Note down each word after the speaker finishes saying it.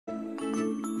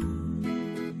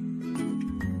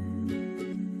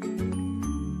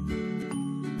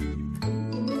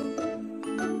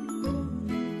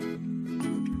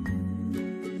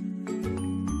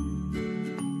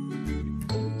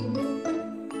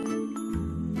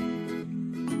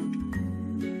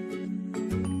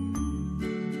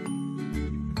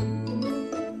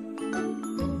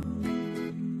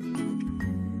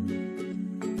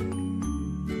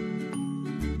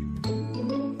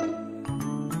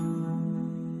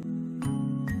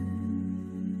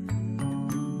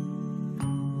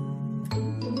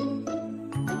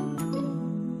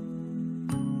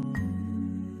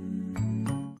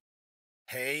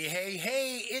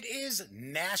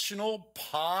National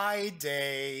Pie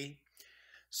Day.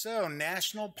 So,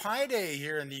 National Pie Day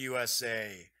here in the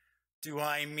USA. Do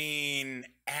I mean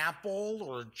apple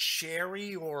or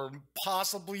cherry or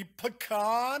possibly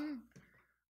pecan?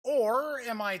 Or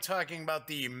am I talking about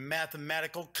the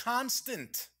mathematical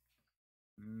constant?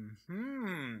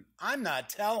 I'm not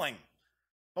telling.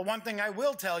 But one thing I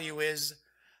will tell you is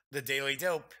the Daily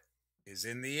Dope is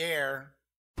in the air.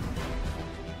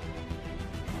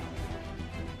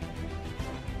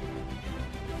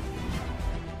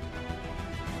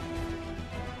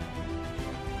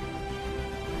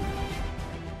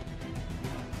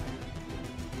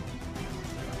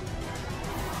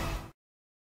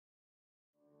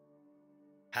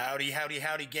 Howdy, howdy,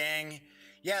 howdy, gang.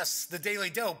 Yes, the Daily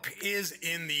Dope is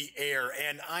in the air,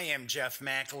 and I am Jeff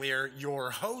McAleer,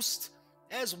 your host,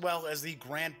 as well as the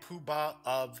Grand Poobah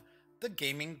of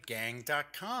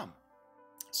thegaminggang.com.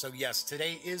 So yes,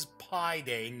 today is Pie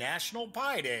Day, National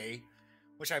Pie Day,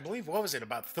 which I believe, what was it,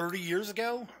 about 30 years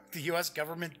ago? The US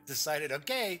government decided,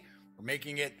 okay, we're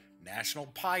making it National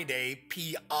Pie Day,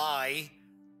 P-I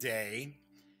Day,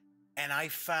 and I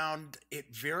found it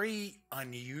very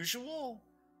unusual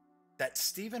that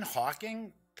Stephen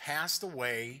Hawking passed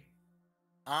away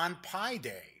on Pie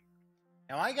Day.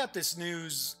 Now, I got this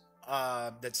news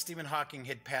that Stephen Hawking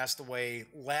had passed away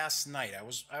last night. I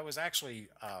was actually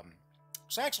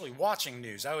watching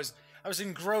news. I was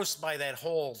engrossed by that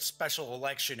whole special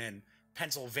election in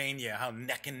Pennsylvania, how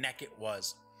neck and neck it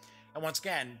was. And once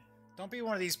again, don't be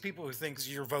one of these people who thinks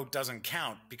your vote doesn't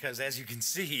count, because as you can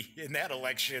see in that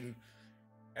election,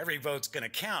 every vote's going to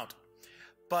count.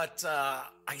 But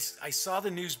I saw the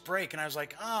news break and I was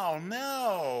like, oh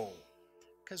no,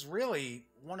 because really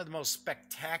one of the most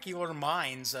spectacular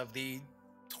minds of the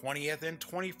 20th and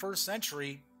 21st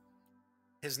century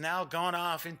has now gone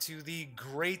off into the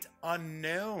great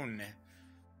unknown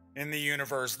in the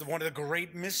universe, one of the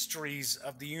great mysteries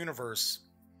of the universe.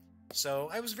 So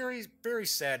I was very, very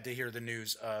sad to hear the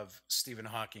news of Stephen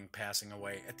Hawking passing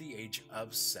away at the age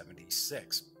of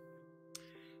 76.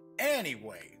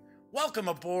 Anyway, welcome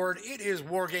aboard. It is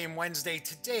Wargame Wednesday.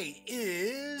 Today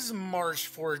is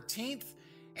March 14th,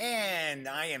 and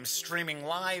I am streaming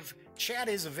live. Chat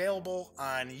is available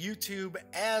on YouTube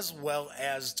as well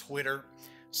as Twitter.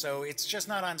 So it's just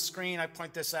not on screen. I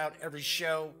point this out every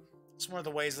show. It's one of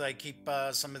the ways that I keep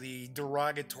some of the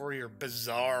derogatory or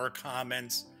bizarre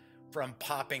comments from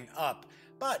popping up.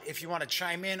 But if you want to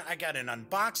chime in, I got an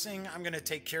unboxing I'm going to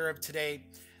take care of today.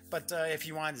 But if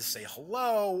you wanted to say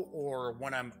hello, or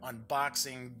when I'm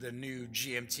unboxing the new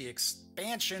GMT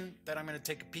expansion that I'm going to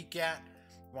take a peek at,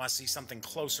 want to see something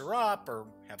closer up or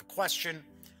have a question,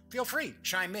 feel free,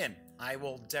 chime in. I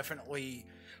will definitely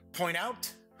point out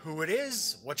who it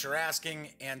is, what you're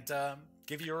asking, and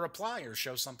give you a reply or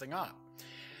show something up.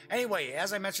 Anyway,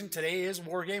 as I mentioned, today is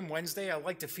Wargame Wednesday. I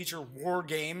like to feature war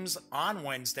games on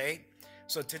Wednesday.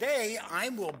 So today I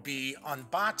will be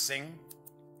unboxing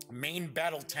Main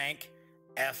Battle Tank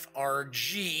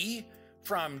FRG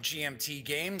from GMT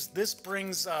Games. This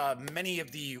brings many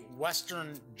of the West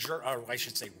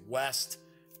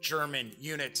German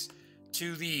units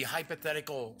to the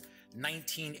hypothetical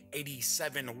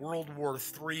 1987 World War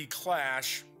III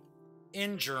clash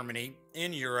in Germany,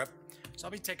 in Europe. So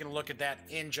I'll be taking a look at that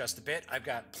in just a bit. I've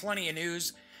got plenty of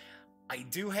news. I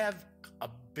do have a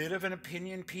bit of an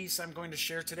opinion piece I'm going to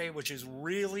share today, which is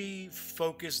really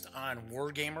focused on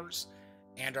wargamers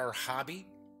and our hobby.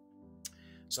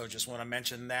 So just want to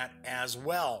mention that as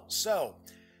well. So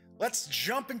let's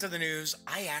jump into the news.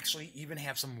 I actually even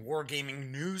have some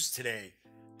wargaming news today.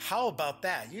 How about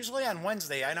that? Usually on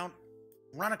Wednesday, I don't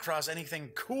run across anything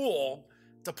cool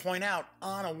to point out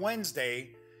on a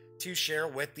Wednesday to share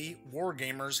with the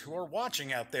wargamers who are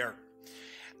watching out there.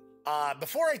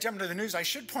 Before I jump into the news, I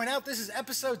should point out this is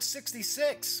episode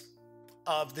 66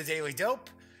 of the Daily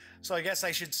Dope. So I guess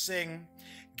I should sing,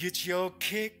 "Get your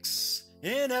kicks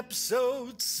in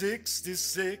episode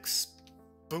 66.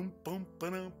 Boom, boom,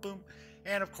 boom, boom."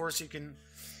 And of course you can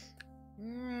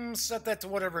set that to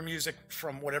whatever music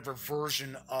from whatever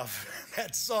version of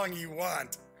that song you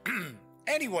want.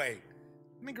 Anyway,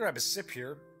 let me grab a sip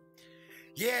here.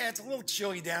 Yeah, it's a little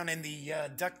chilly down in the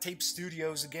duct tape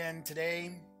studios again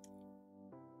today.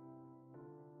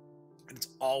 And it's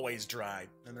always dry,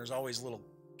 and there's always little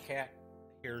cat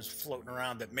hairs floating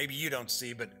around that maybe you don't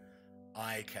see, but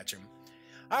I catch them.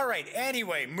 All right,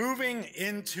 anyway, moving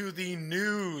into the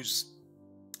news.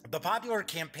 The popular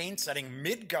campaign setting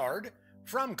Midgard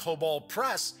from Kobold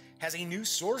Press has a new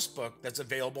source book that's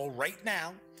available right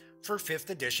now for 5th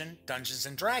edition Dungeons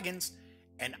 & Dragons,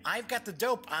 and I've got the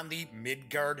dope on the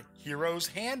Midgard Heroes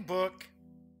Handbook.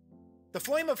 The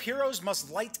flame of heroes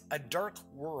must light a dark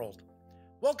world.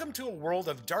 Welcome to a world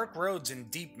of dark roads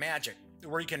and deep magic,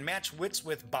 where you can match wits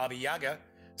with Baba Yaga,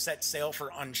 set sail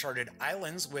for uncharted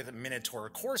islands with Minotaur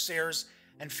corsairs,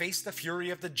 and face the fury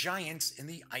of the giants in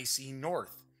the icy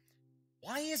north.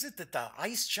 Why is it that the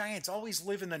ice giants always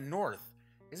live in the north?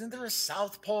 Isn't there a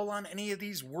South Pole on any of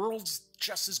these worlds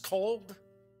just as cold?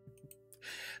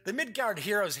 The Midgard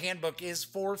Heroes Handbook is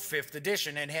for 5th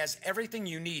edition and has everything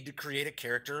you need to create a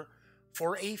character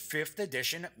for a 5th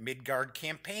edition Midgard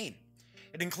campaign.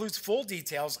 It includes full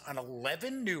details on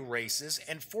 11 new races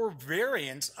and 4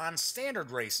 variants on standard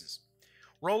races.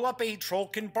 Roll up a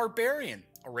Trollkin Barbarian,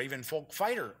 a Ravenfolk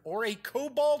Fighter, or a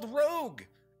Kobold Rogue,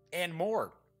 and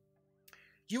more.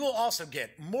 You will also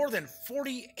get more than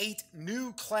 48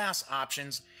 new class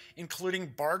options,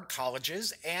 including Bard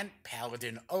Colleges and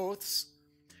Paladin Oaths,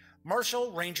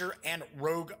 Martial, Ranger, and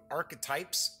Rogue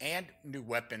archetypes, and new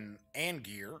weapon and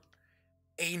gear,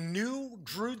 a new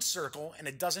Druid Circle, and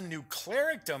a dozen new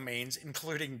Cleric domains,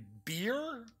 including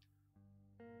Beer.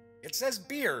 It says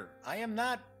Beer. I am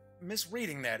not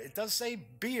misreading that. It does say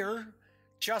Beer,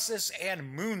 Justice,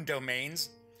 and Moon domains.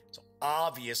 So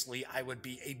obviously I would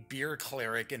be a Beer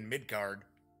Cleric in Midgard.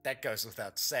 That goes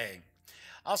without saying.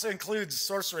 Also includes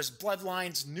Sorceress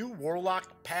Bloodlines, new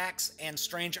Warlock packs, and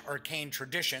strange arcane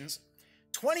traditions,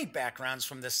 20 backgrounds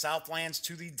from the Southlands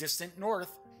to the distant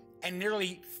north, and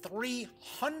nearly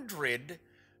 300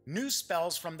 new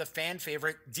spells from the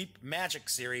fan-favorite Deep Magic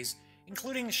series,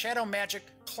 including Shadow Magic,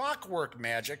 Clockwork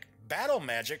Magic, Battle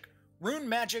Magic, Rune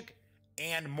Magic,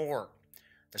 and more.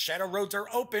 The Shadow Roads are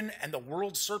open, and the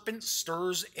World Serpent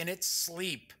stirs in its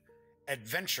sleep.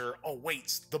 Adventure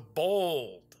awaits the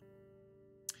bold.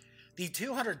 The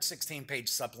 216-page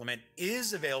supplement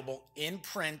is available in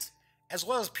print as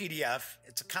well as PDF.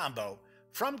 It's a combo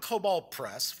from Kobold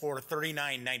Press for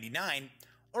 $39.99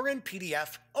 or in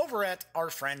PDF over at our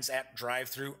friends at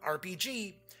Drive-Thru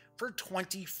RPG for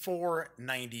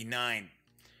 $24.99.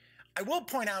 I will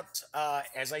point out,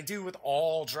 as I do with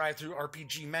all Drive-Thru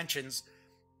RPG mentions,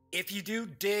 if you do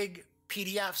dig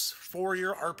PDFs for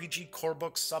your RPG core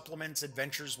books, supplements,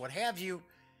 adventures, what have you,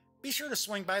 be sure to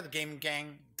swing by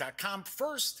thegaminggang.com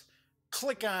first,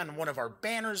 click on one of our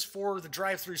banners for the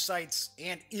drive-thru sites,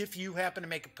 and if you happen to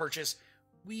make a purchase,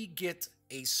 we get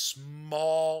a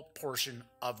small portion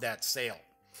of that sale.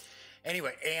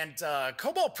 Anyway, and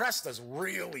Kobold Press does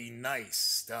really nice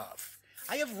stuff.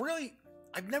 I've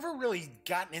never really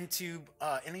gotten into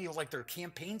any of like their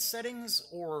campaign settings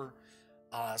or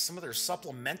some of their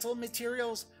supplemental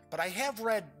materials, but I have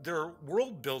read their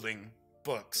world building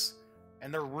books,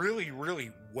 and they're really,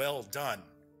 really well done.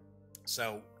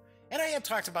 So, and I had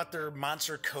talked about their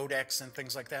monster codex and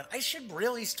things like that. I should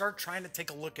really start trying to take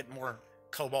a look at more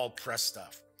Kobold Press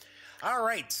stuff. All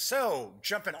right, so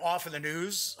jumping off of the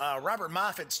news, Robert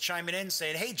Moffat's chiming in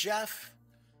saying, "Hey, Jeff."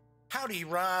 Howdy,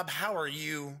 Rob. How are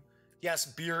you? Yes,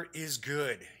 beer is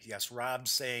good. Yes,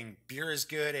 Rob's saying beer is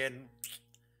good, and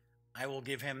I will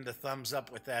give him the thumbs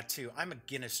up with that, too. I'm a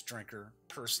Guinness drinker,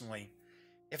 personally.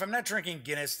 If I'm not drinking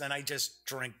Guinness, then I just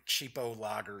drink cheapo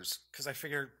lagers, because I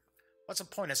figure, what's the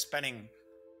point of spending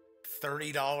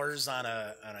 $30 on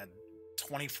a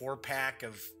 24-pack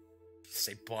of,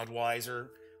 say, Budweiser,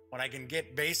 when I can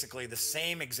get basically the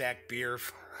same exact beer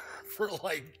for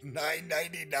like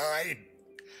 $9.99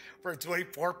 for a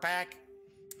 24-pack?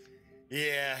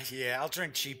 Yeah, I'll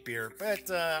drink cheap beer,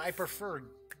 but I prefer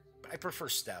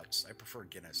stouts. I prefer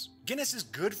Guinness. Guinness is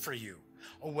good for you.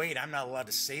 Oh wait, I'm not allowed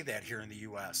to say that here in the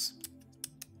U.S.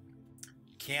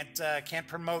 Can't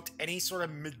promote any sort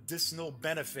of medicinal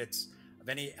benefits of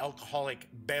any alcoholic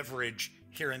beverage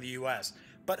here in the U.S.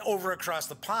 But over across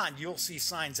the pond, you'll see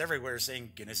signs everywhere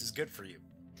saying Guinness is good for you.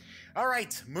 All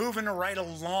right, moving right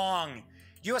along.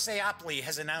 USAopoly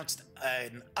has announced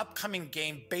an upcoming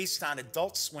game based on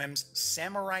Adult Swim's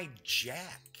Samurai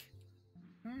Jack.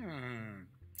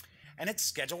 And it's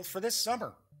scheduled for this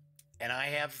summer. And I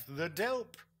have the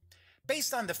dope.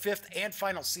 Based on the 5th and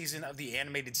final season of the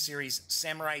animated series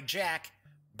Samurai Jack,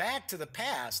 Back to the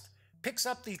Past picks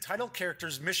up the title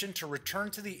character's mission to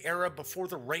return to the era before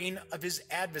the reign of his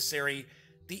adversary,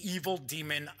 the evil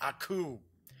demon Aku.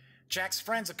 Jack's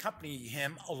friends accompany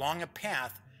him along a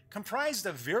path comprised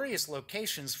of various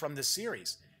locations from the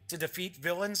series to defeat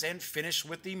villains and finish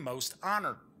with the most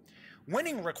honor.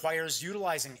 Winning requires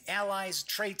utilizing allies,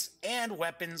 traits, and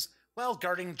weapons while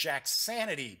guarding Jack's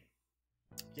sanity.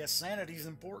 Yes, sanity is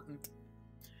important.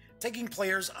 Taking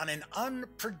players on an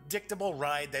unpredictable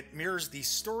ride that mirrors the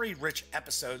story-rich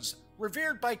episodes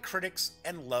revered by critics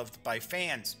and loved by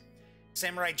fans.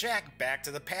 Samurai Jack Back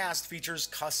to the Past features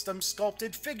custom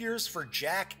sculpted figures for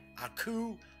Jack,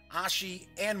 Aku, Ashi,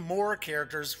 and more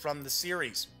characters from the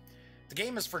series. The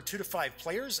game is for 2 to 5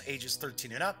 players, ages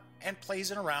 13 and up, and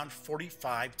plays in around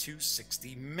 45 to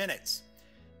 60 minutes.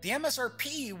 The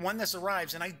MSRP when this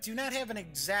arrives, and I do not have an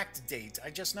exact date, I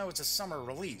just know it's a summer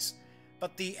release,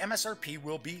 but the MSRP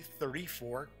will be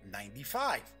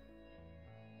 $34.95.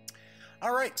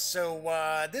 Alright,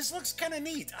 so this looks kind of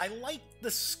neat. I like the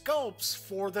sculpts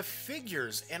for the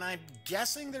figures, and I'm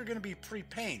guessing they're going to be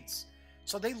pre-paints.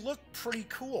 So they look pretty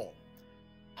cool.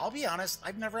 I'll be honest,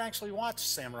 I've never actually watched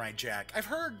Samurai Jack. I've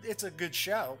heard it's a good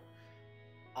show.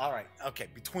 Alright, okay,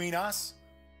 between us,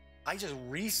 I just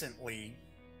recently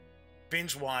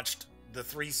binge-watched the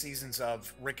 3 seasons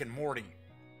of Rick and Morty.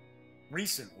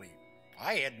 Recently.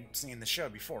 I hadn't seen the show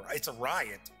before. It's a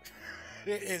riot.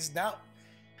 It is now...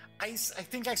 I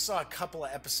think I saw a couple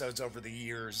of episodes over the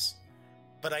years,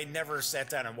 but I never sat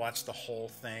down and watched the whole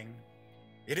thing.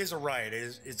 It is a riot.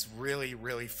 It's really,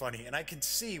 really funny. And I can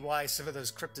see why some of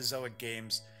those Cryptozoic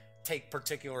games take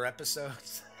particular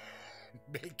episodes,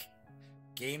 make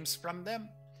games from them.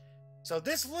 So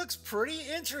this looks pretty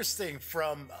interesting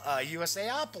from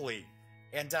USAopoly.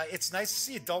 And it's nice to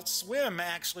see Adult Swim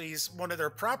actually is one of their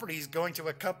properties going to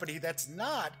a company that's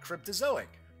not Cryptozoic.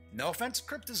 No offense,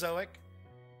 Cryptozoic.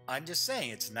 I'm just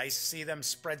saying, it's nice to see them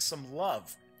spread some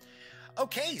love.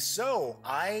 Okay, so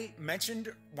I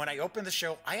mentioned when I opened the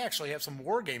show, I actually have some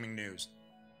Wargaming news.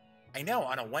 I know,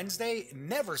 on a Wednesday, it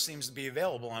never seems to be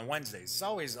available on Wednesdays. It's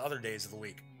always other days of the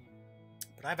week.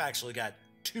 But I've actually got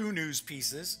 2 news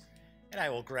pieces, and I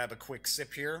will grab a quick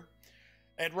sip here.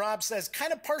 And Rob says,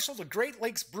 kind of partial to Great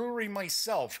Lakes Brewery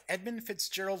myself. Edmund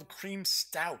Fitzgerald Cream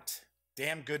Stout.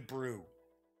 Damn good brew.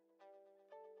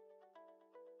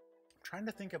 Trying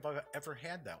to think if I've ever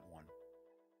had that one.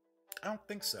 I don't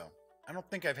think so. I don't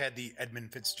think I've had the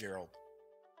Edmund Fitzgerald.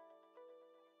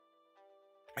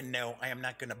 And no, I am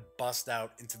not going to bust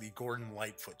out into the Gordon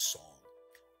Lightfoot song.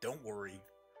 Don't worry.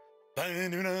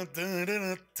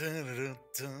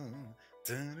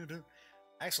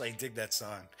 Actually, I dig that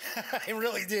song. I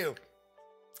really do.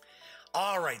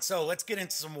 Alright, so let's get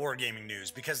into some Wargaming news,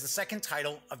 because the second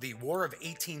title of the War of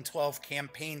 1812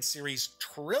 campaign series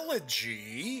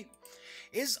trilogy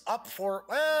is up for...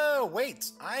 Oh,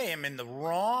 wait. I am in the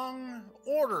wrong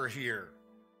order here.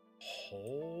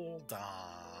 Hold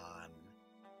on.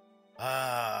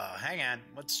 Hang on.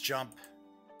 Let's jump.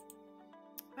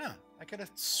 Huh. I could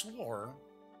have swore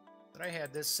that I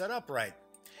had this set up right.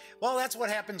 Well, that's what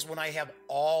happens when I have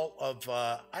all of...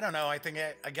 I don't know. I think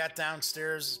I got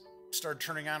downstairs, started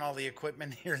turning on all the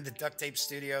equipment here in the Duct Tape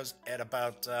Studios at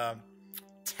about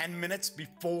 10 minutes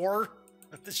before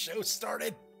the show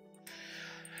started.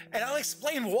 And I'll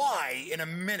explain why in a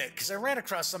minute, because I ran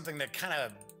across something that kind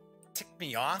of ticked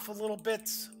me off a little bit.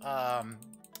 And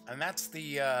that's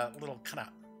the little kind of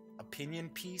opinion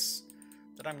piece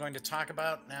that I'm going to talk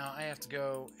about. Now, I have to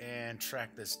go and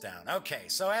track this down. Okay,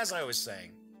 so as I was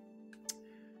saying,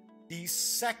 the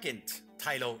second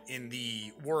title in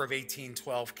the War of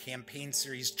 1812 campaign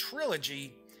series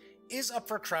trilogy is up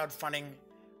for crowdfunding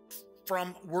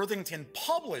from Worthington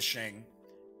Publishing,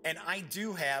 and I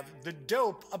do have the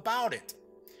dope about it.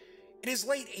 It is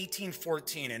late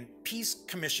 1814, and peace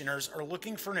commissioners are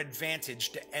looking for an advantage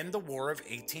to end the War of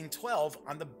 1812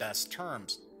 on the best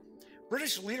terms.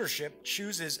 British leadership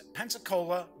chooses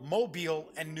Pensacola, Mobile,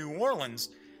 and New Orleans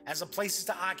as the places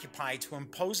to occupy to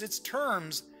impose its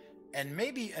terms and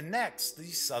maybe annex the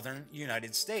southern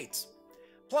United States.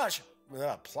 Plus,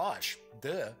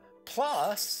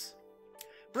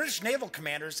 British naval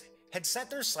commanders had set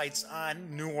their sights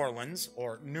on New Orleans,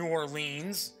 or New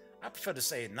Orleans, I prefer to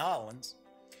say New Orleans,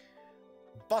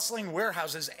 bustling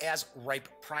warehouses as ripe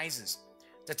prizes.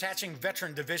 Detaching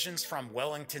veteran divisions from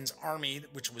Wellington's army,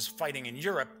 which was fighting in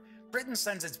Europe, Britain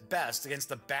sends its best against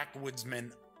the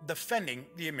backwoodsmen defending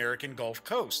the American Gulf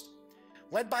Coast.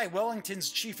 Led by Wellington's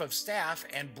chief of staff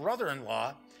and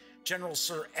brother-in-law, General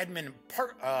Sir Edmund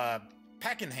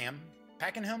Pakenham,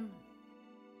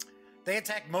 they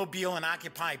attack Mobile and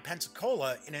occupy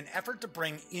Pensacola in an effort to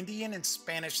bring Indian and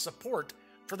Spanish support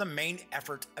for the main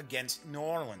effort against New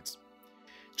Orleans.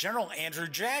 General Andrew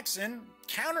Jackson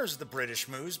counters the British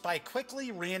moves by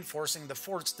quickly reinforcing the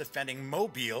forts defending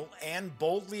Mobile and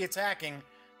boldly attacking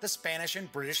the Spanish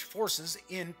and British forces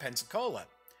in Pensacola.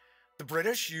 The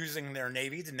British, using their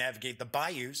navy to navigate the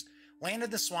bayous, landed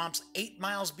the swamps 8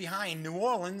 miles behind New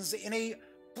Orleans in a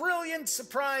brilliant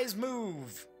surprise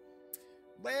move.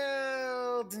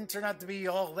 Well, didn't turn out to be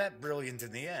all that brilliant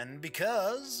in the end,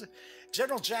 because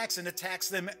General Jackson attacks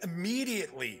them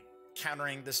immediately,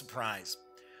 countering the surprise.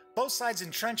 Both sides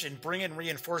entrench and bring in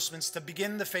reinforcements to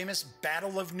begin the famous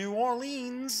Battle of New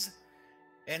Orleans.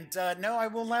 And no, I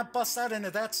will not bust out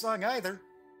into that song either.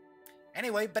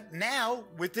 Anyway, but now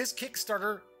with this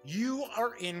Kickstarter, you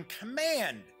are in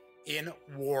command in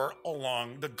War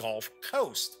Along the Gulf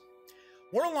Coast.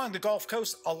 War Along the Gulf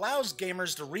Coast allows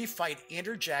gamers to refight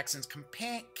Andrew Jackson's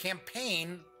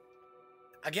campaign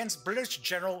against British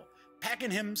General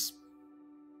Pakenham's.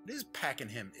 It is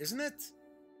Pakenham, isn't it?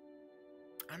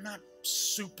 I'm not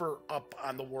super up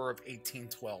on the War of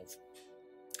 1812.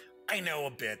 I know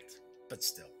a bit, but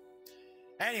still.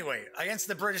 Anyway, against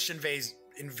the British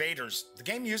invaders, the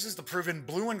game uses the proven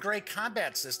blue and gray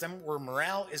combat system where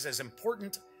morale is as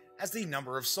important as the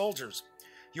number of soldiers.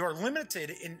 You are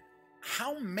limited in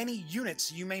how many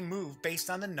units you may move based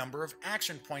on the number of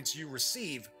action points you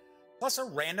receive, plus a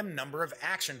random number of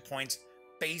action points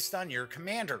based on your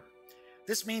commander.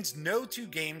 This means no two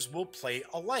games will play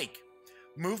alike.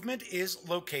 Movement is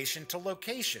location to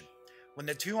location. When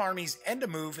the two armies end a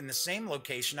move in the same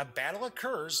location, a battle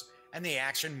occurs and the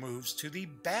action moves to the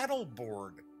battle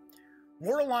board.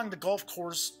 War Along the Gulf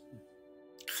Course.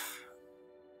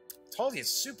 I told you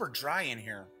it's super dry in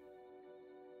here.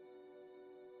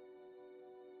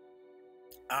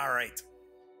 All right.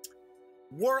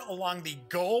 War Along the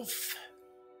Gulf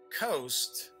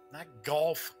Coast, not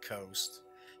Gulf Coast.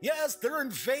 Yes, they're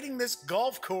invading this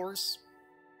golf course.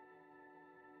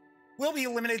 Will be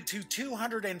limited to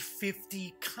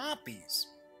 250 copies.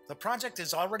 The project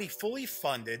is already fully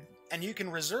funded, and you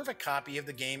can reserve a copy of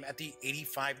the game at the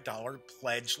 $85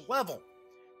 pledge level.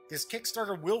 This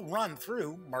Kickstarter will run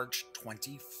through March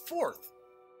 24th.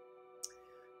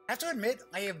 I have to admit,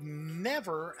 I have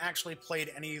never actually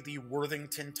played any of the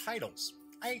Worthington titles.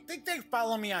 I think they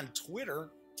follow me on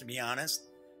Twitter, to be honest.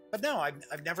 But no,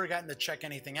 I've never gotten to check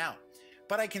anything out.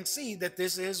 But I can see that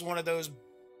this is one of those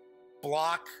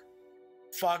block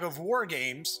Fog of War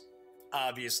games,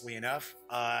 obviously enough.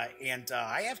 And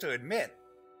I have to admit,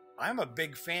 I'm a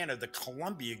big fan of the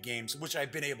Columbia games, which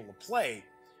I've been able to play,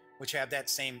 which have that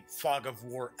same Fog of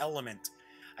War element.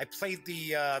 I played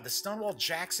the Stonewall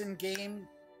Jackson game,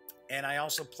 and I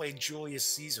also played Julius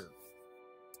Caesar,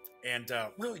 and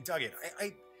really dug it.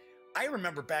 I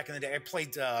remember back in the day, I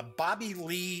played Bobby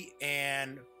Lee,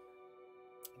 and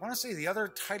I want to say the other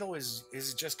title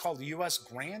is just called U.S.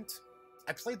 Grant.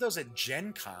 I played those at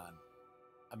Gen Con,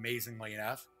 amazingly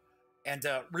enough, and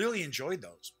really enjoyed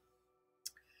those.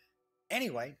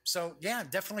 Anyway, so yeah,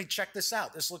 definitely check this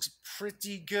out. This looks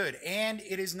pretty good, and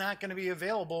it is not going to be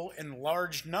available in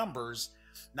large numbers.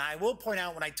 Now, I will point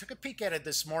out, when I took a peek at it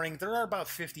this morning, there are about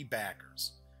 50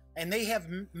 backers, and they have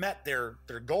met their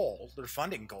goal, their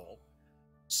funding goal.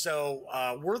 So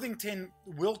Worthington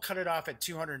will cut it off at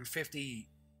 250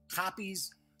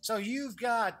 copies. So you've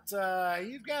got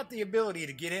the ability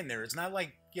to get in there. It's not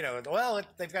like, you know, well,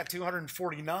 they've got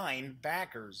 249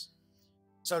 backers.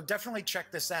 So definitely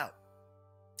check this out.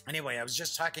 Anyway, I was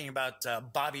just talking about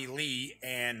Bobby Lee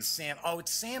and Sam. Oh,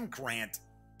 it's Sam Grant.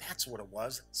 That's what it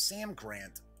was. Sam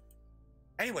Grant.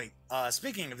 Anyway,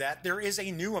 speaking of that, there is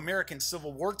a new American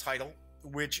Civil War title,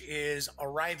 which is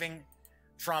arriving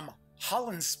from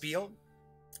Hollandspiele.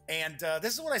 And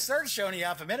this is what I started showing you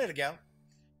off a minute ago.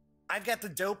 I've got the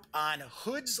dope on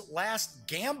Hood's Last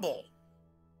Gamble,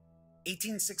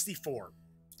 1864.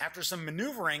 After some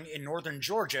maneuvering in northern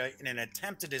Georgia in an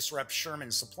attempt to disrupt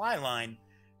Sherman's supply line,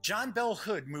 John Bell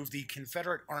Hood moved the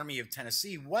Confederate Army of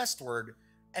Tennessee westward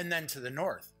and then to the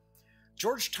north.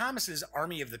 George Thomas's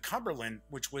Army of the Cumberland,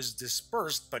 which was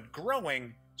dispersed but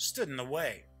growing, stood in the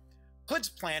way. Hood's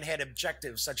plan had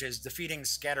objectives such as defeating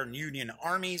scattered Union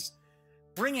armies,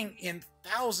 bringing in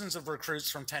thousands of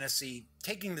recruits from Tennessee,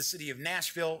 taking the city of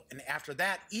Nashville, and after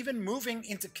that, even moving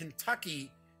into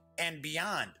Kentucky and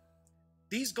beyond.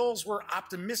 These goals were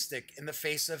optimistic in the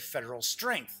face of federal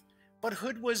strength, but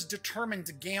Hood was determined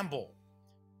to gamble.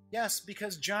 Yes,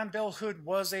 because John Bell Hood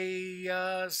was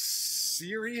a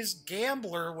serious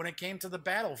gambler when it came to the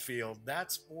battlefield,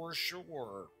 that's for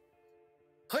sure.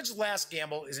 Hood's Last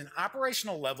Gamble is an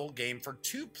operational level game for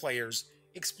 2 players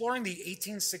exploring the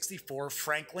 1864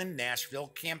 Franklin-Nashville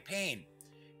campaign.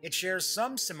 It shares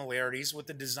some similarities with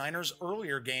the designer's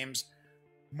earlier games,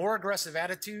 More Aggressive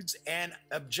Attitudes and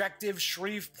Objective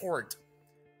Shreveport,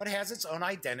 but has its own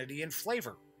identity and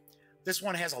flavor. This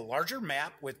one has a larger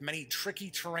map with many tricky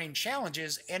terrain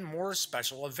challenges and more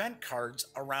special event cards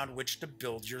around which to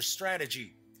build your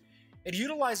strategy. It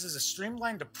utilizes a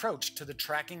streamlined approach to the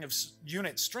tracking of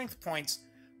unit strength points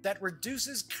that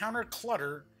reduces counter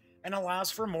clutter and allows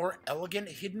for more elegant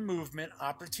hidden movement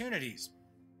opportunities.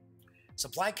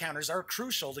 Supply counters are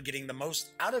crucial to getting the most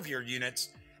out of your units,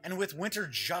 and with winter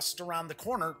just around the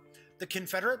corner, the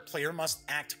Confederate player must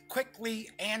act quickly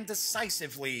and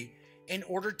decisively in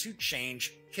order to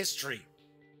change history.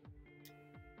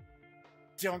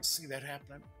 Don't see that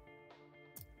happening.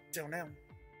 Don't know.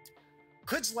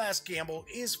 Hood's Last Gamble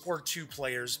is for 2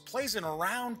 players, plays in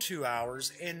around 2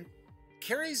 hours, and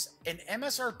carries an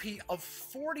MSRP of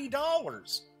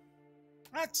 $40.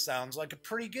 That sounds like a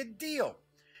pretty good deal.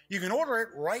 You can order it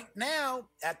right now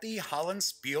at the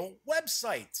Hollandspiele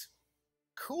website.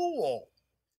 Cool.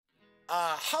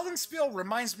 Hollandspiele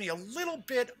reminds me a little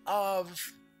bit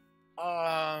of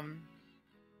kind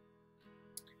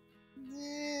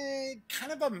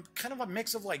of a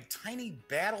mix of like Tiny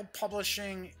Battle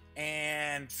Publishing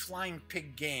and Flying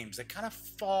Pig Games. They kind of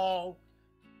fall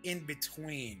in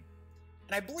between.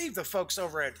 And I believe the folks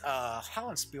over at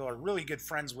Hollandspiele are really good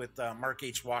friends with Mark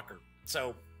H. Walker.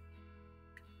 So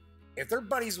if they're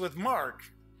buddies with Mark,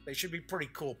 they should be pretty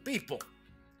cool people.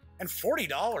 And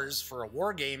 $40 for a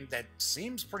war game that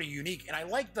seems pretty unique. And I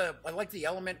like the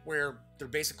element where they're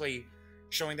basically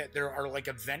showing that there are like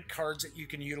event cards that you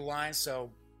can utilize.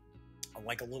 So I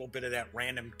like a little bit of that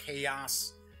random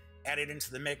chaos added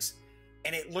into the mix.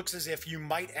 And it looks as if you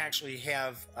might actually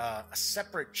have a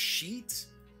separate sheet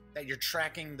that you're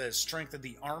tracking the strength of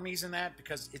the armies in that,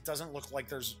 because it doesn't look like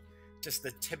there's just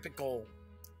the typical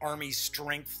army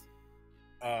strength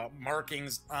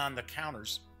markings on the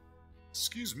counters.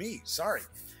 Excuse me, sorry.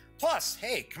 Plus,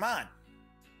 hey, come on.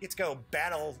 Let's go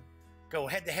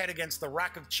head to head against the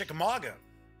Rock of Chickamauga.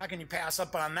 How can you pass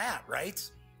up on that,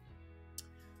 right?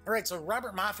 All right, so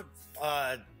Robert Moffat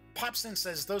pops in,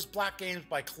 says, those block games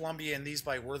by Columbia and these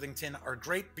by Worthington are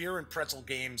great beer and pretzel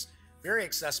games, very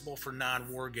accessible for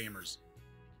non-war gamers.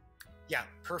 Yeah,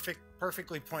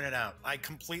 perfectly pointed out. I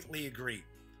completely agree.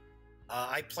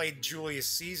 I played Julius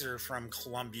Caesar from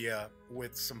Columbia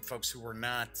with some folks who were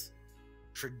not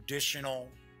traditional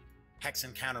hex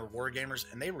encounter wargamers,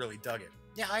 and they really dug it.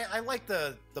 Yeah, I like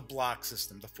the block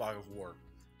system, the Fog of War.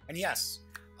 And yes,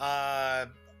 I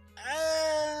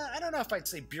don't know if I'd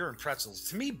say beer and pretzels.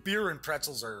 To me, beer and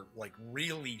pretzels are like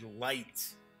really light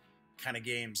kind of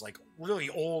games, like really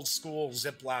old school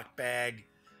Ziploc bag,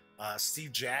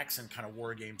 Steve Jackson kind of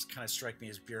war games kind of strike me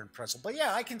as beer and pretzel. But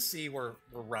yeah, I can see where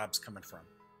Rob's coming from.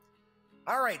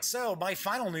 All right, so my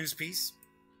final news piece.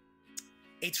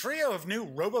 A trio of new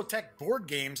Robotech board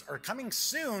games are coming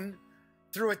soon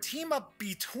through a team-up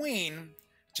between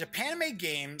Japanime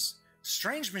Games,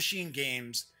 Strange Machine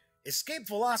Games, Escape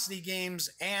Velocity Games,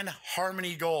 and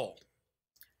Harmony Gold.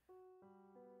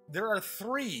 There are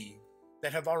 3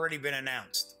 that have already been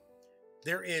announced.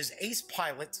 There is Ace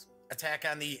Pilot, Attack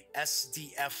on the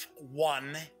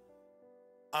SDF-1.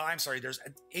 I'm sorry, there's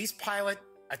Ace Pilot,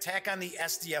 Attack on the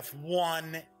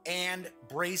SDF-1, and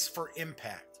Brace for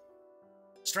Impact.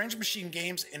 Strange Machine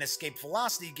Games and Escape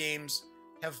Velocity Games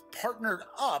have partnered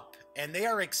up, and they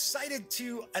are excited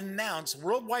to announce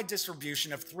worldwide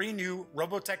distribution of 3 new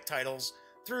Robotech titles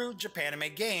through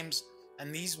Japanime Games,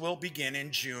 and these will begin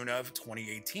in June of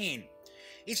 2018.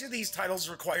 Each of these titles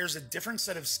requires a different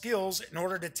set of skills in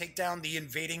order to take down the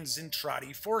invading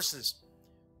Zentradi forces.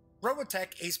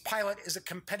 Robotech Ace Pilot is a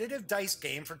competitive dice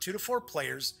game for 2 to 4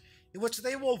 players in which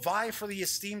they will vie for the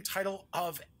esteemed title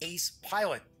of Ace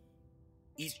Pilot.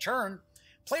 Each turn,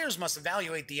 players must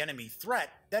evaluate the enemy threat,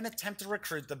 then attempt to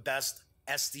recruit the best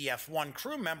SDF-1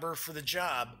 crew member for the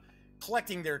job,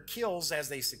 collecting their kills as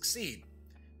they succeed.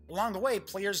 Along the way,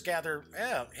 players gather...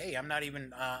 Oh, hey, I'm not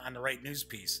even on the right news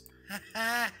piece.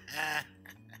 Yeah,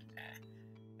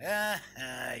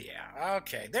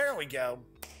 okay, there we go.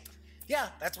 Yeah,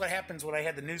 that's what happens when I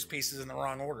had the news pieces in the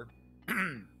wrong order.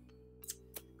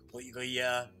 Completely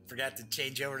forgot to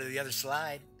change over to the other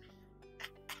slide.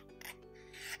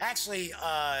 Actually,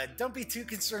 don't be too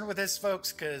concerned with this,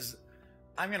 folks, because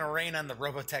I'm going to rain on the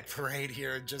Robotech parade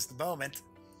here in just a moment.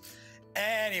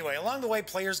 Anyway, along the way,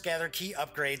 players gather key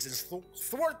upgrades and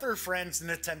thwart their friends in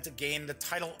an attempt to gain the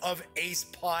title of Ace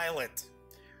Pilot.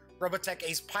 Robotech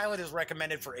Ace Pilot is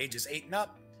recommended for ages 8 and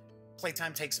up.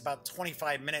 Playtime takes about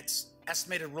 25 minutes.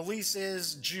 Estimated release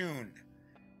is June.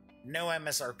 No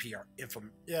MSRP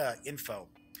info.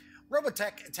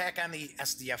 Robotech Attack on the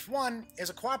SDF-1 is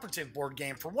a cooperative board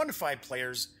game for 1 to 5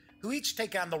 players who each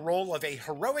take on the role of a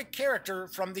heroic character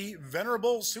from the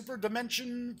venerable Super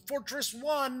Dimension Fortress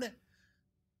 1. I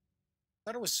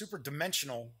thought it was Super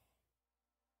Dimensional.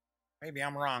 Maybe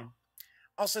I'm wrong.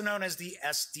 Also known as the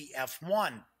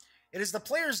SDF-1. It is the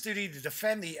player's duty to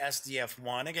defend the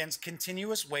SDF-1 against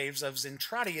continuous waves of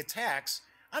Zentradi attacks,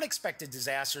 unexpected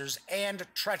disasters, and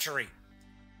treachery.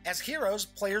 As heroes,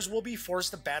 players will be forced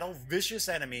to battle vicious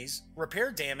enemies,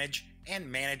 repair damage, and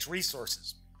manage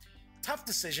resources. Tough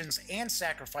decisions and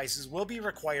sacrifices will be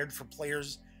required for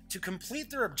players to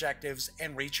complete their objectives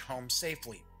and reach home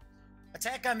safely.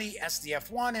 Attack on the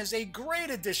SDF-1 is a great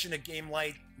addition to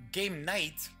game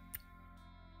night,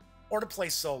 or to play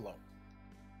solo.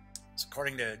 It's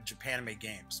according to Japanime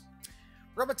Games.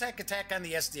 Robotech Attack on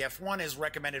the SDF-1 is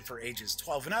recommended for ages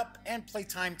 12 and up, and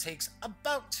playtime takes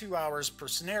about 2 hours per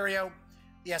scenario.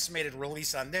 The estimated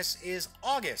release on this is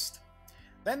August.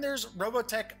 Then there's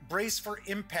Robotech Brace for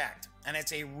Impact, and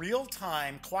it's a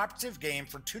real-time cooperative game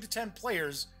for 2 to 10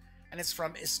 players, and it's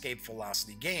from Escape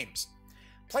Velocity Games.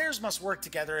 Players must work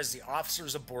together as the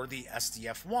officers aboard the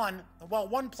SDF-1, while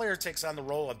one player takes on the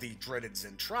role of the dreaded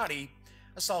Zentradi,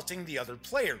 assaulting the other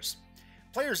players.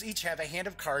 Players each have a hand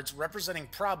of cards representing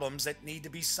problems that need to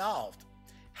be solved.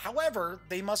 However,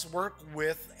 they must work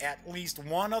with at least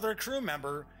one other crew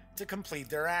member to complete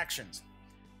their actions.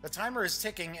 The timer is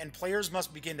ticking, and players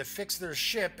must begin to fix their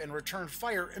ship and return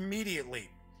fire immediately.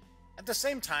 At the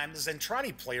same time, the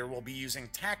Zentradi player will be using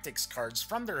tactics cards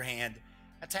from their hand,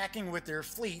 attacking with their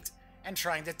fleet, and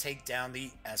trying to take down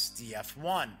the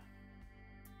SDF-1.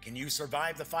 Can you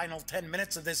survive the final 10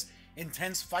 minutes of this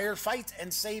intense firefight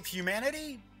and save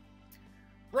humanity?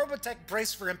 Robotech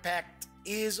Brace for Impact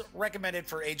is recommended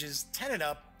for ages 10 and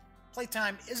up.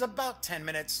 Playtime is about 10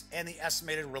 minutes, and the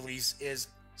estimated release is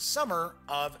summer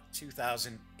of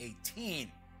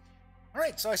 2018. All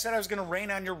right, so I said I was going to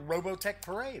rain on your Robotech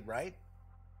parade, right?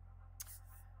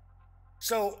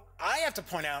 So I have to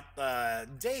point out,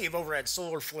 Dave over at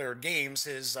Solar Flare Games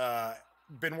has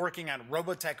been working on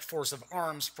Robotech Force of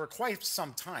Arms for quite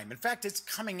some time. In fact, it's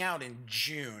coming out in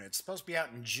June. It's supposed to be out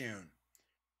in June.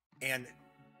 And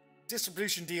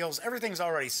distribution deals, everything's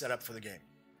already set up for the game.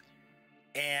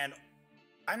 And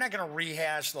I'm not going to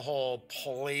rehash the whole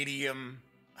Palladium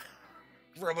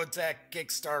Robotech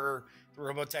Kickstarter,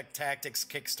 Robotech Tactics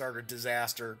Kickstarter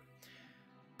disaster.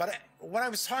 But when I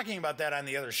was talking about that on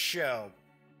the other show,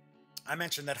 I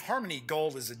mentioned that Harmony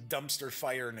Gold is a dumpster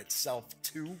fire in itself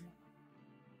too.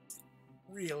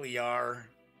 Really are.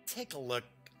 Take a look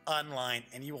online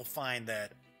and you will find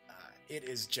that it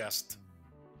is just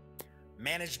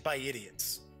managed by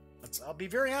idiots. I'll be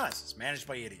very honest, it's managed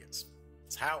by idiots.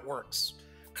 It's how it works.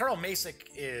 Carl Masick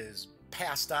is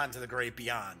passed on to the great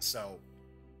beyond, so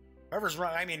whoever's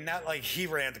wrong, I mean, not like he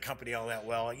ran the company all that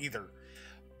well either.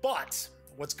 But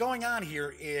what's going on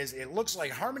here is it looks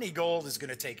like Harmony Gold is going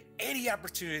to take any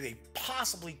opportunity they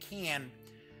possibly can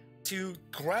to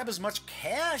grab as much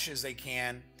cash as they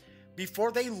can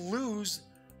before they lose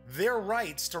their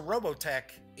rights to Robotech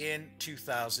in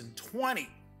 2020.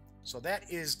 So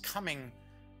that is coming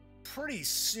pretty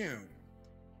soon.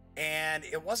 And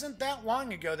it wasn't that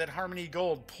long ago that Harmony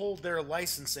Gold pulled their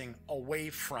licensing away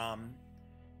from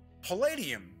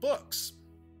Palladium Books.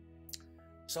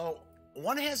 So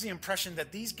one has the impression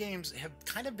that these games have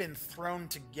kind of been thrown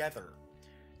together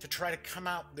to try to come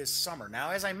out this summer.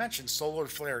 Now, as I mentioned, Solar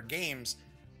Flare Games,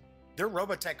 their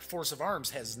Robotech Force of Arms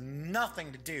has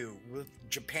nothing to do with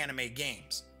Japanime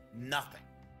Games. Nothing.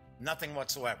 Nothing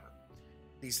whatsoever.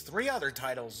 These 3 other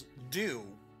titles do.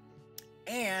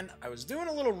 And I was doing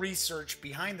a little research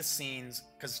behind the scenes,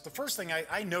 because the first thing,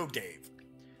 I know Dave.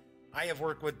 I have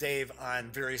worked with Dave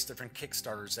on various different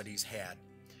Kickstarters that he's had.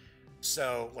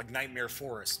 So, like Nightmare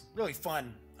Forest. Really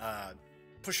fun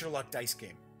push your luck dice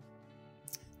game.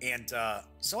 And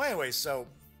so anyways, so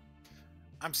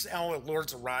I'm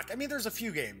Lords of Rock. I mean, there's a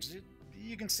few games.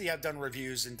 You can see I've done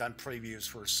reviews and done previews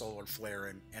for Solar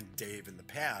Flare and Dave in the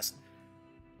past.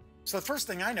 So the first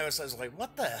thing I noticed, I was like,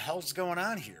 what the hell's going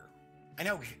on here? I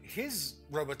know his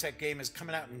Robotech game is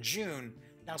coming out in June.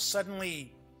 Now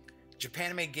suddenly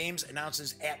Japanime Games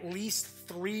announces at least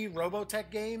 3 Robotech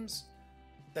games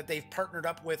that they've partnered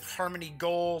up with Harmony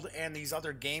Gold and these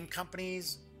other game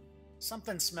companies.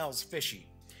 Something smells fishy.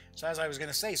 So as I was going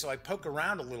to say, so I poke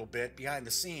around a little bit behind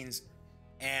the scenes,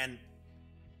 and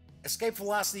Escape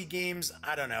Velocity Games,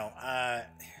 I don't know. I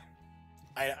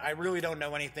really don't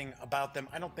know anything about them.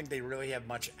 I don't think they really have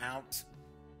much out.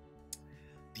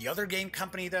 The other game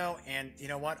company, though, and you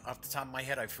know what? Off the top of my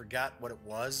head, I forgot what it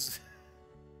was.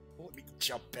 Let me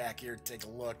jump back here and take a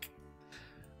look.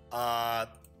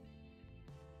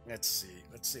 Let's see.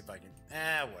 Let's see if I can...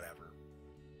 whatever.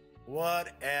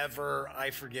 Whatever.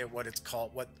 I forget what it's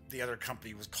called, what the other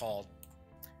company was called.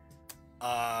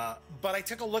 But I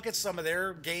took a look at some of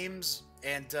their games,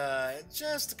 and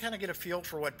just to kind of get a feel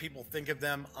for what people think of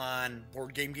them on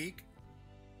Board Game Geek.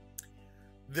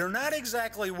 They're not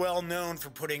exactly well known for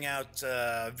putting out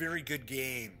very good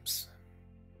games.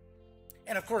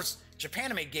 And of course,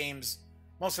 Japanime Games,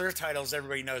 most of their titles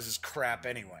everybody knows is crap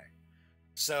anyway.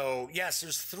 So yes,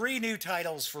 there's 3 new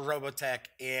titles for Robotech,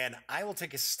 and I will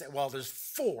take a well, there's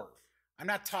 4. I'm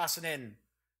not tossing in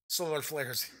Solar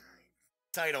Flare's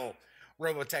title,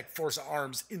 Robotech Force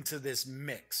Arms into this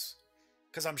mix,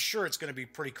 because I'm sure it's going to be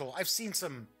pretty cool. I've seen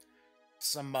some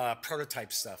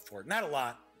prototype stuff for it. Not a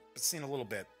lot, but seen a little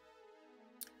bit.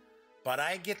 But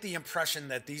I get the impression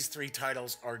that these 3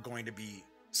 titles are going to be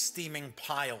steaming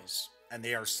piles, and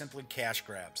they are simply cash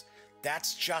grabs.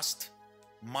 That's just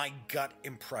my gut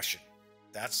impression.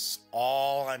 That's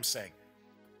all I'm saying.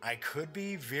 I could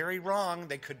be very wrong.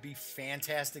 They could be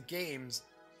fantastic games,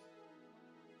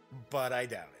 but I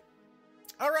doubt it.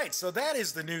 All right, so that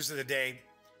is the news of the day.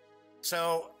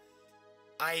 So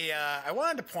I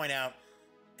wanted to point out,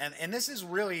 and this is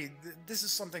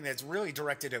something that's really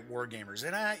directed at wargamers,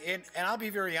 and I'll be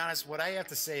very honest. What I have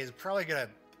to say is probably gonna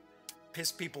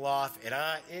piss people off, and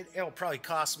it'll probably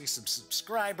cost me some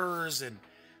subscribers and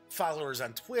followers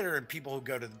on Twitter and people who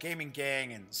go to the gaming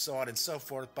gang and so on and so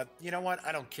forth. But you know what?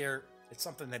 I don't care. It's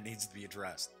something that needs to be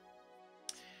addressed.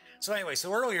 So anyway,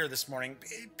 so earlier this morning,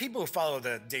 people who follow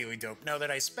the Daily Dope know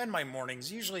that I spend my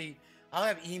mornings, usually I'll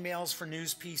have emails for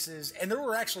news pieces, and there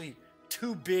were actually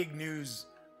 2 big news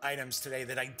items today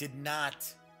that I did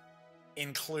not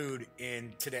include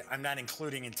in today. I'm not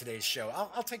including in today's show.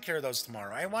 I'll take care of those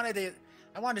tomorrow. I wanted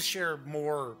to share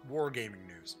more wargaming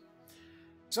news.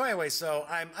 So anyway, so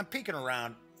I'm peeking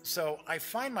around. So I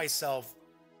find myself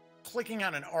clicking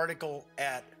on an article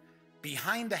at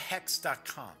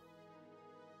behindthehex.com.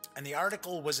 And the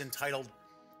article was entitled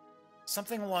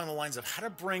something along the lines of how to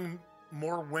bring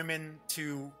more women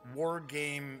to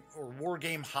wargame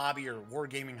hobby or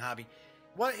wargaming hobby.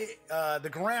 Well, the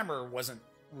grammar wasn't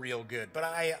real good, but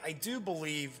I do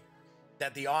believe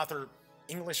that the author,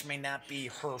 English may not be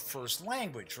her first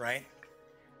language, right?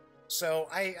 So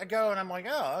I go and I'm like,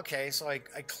 oh, okay. So I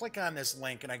click on this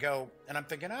link and I go and I'm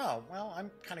thinking, oh, well, I'm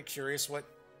kind of curious what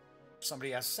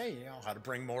somebody has to say, how to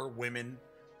bring more women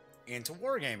into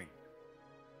wargaming.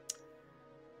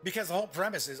 Because the whole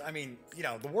premise is, the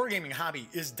wargaming hobby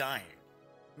is dying.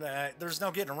 There's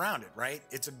no getting around it, right?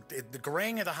 The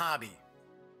graying of the hobby.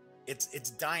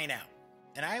 It's dying out.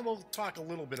 And I will talk a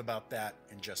little bit about that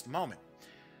in just a moment.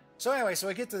 So anyway, so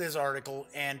I get to this article,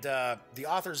 and the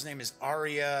author's name is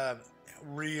Aria,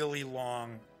 really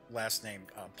long last name,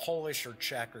 Polish or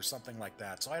Czech or something like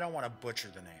that. So I don't want to butcher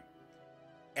the name.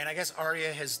 And I guess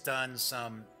Aria has done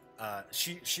some,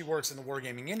 she works in the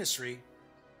wargaming industry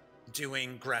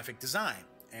doing graphic design.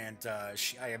 And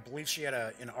I believe she had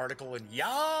an article in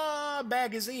Ya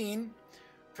Magazine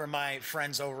from my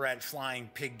friends over at Flying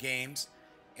Pig Games.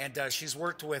 And she's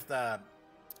worked with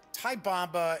Ty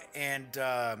Bomba and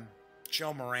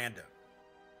Joe Miranda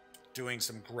doing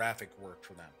some graphic work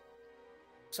for them.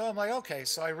 So I'm like, okay,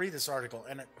 so I read this article,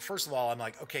 and first of all, I'm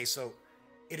like, okay, so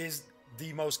it is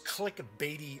the most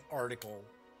clickbaity article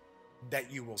that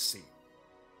you will see.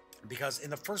 Because in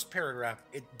the first paragraph,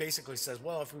 it basically says,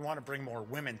 well, if we want to bring more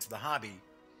women to the hobby,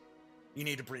 you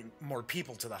need to bring more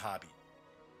people to the hobby.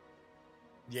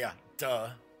 Yeah, duh,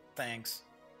 thanks.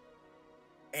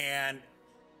 And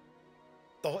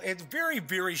it's a very,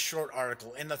 very short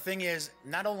article. And the thing is,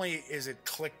 not only is it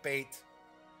clickbait,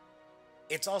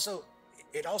 it also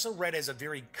read as a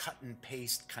very cut and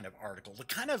paste kind of article. The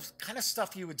kind of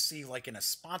stuff you would see like in a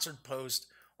sponsored post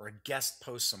or a guest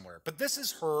post somewhere. But this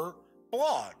is her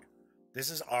blog. This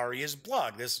is Aria's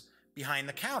blog. This Behind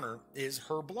the Counter is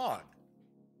her blog.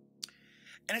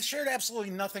 And it shared absolutely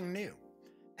nothing new.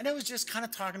 And it was just kind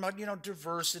of talking about,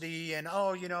 diversity and,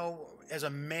 as a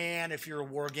man, if you're a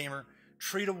wargamer,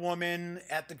 treat a woman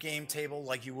at the game table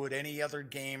like you would any other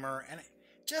gamer. And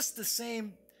just the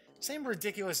same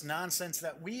ridiculous nonsense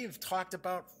that we've talked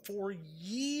about for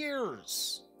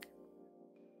years.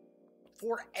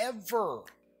 Forever.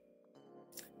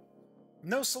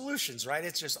 No solutions, right?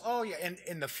 It's just, oh yeah.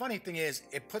 And the funny thing is,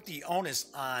 it put the onus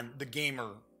on the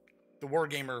gamer, the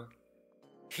wargamer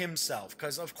himself,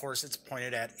 because of course it's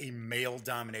pointed at a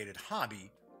male-dominated hobby.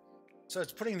 So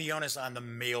it's putting the onus on the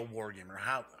male wargamer,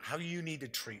 how you need to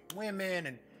treat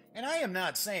women. And I am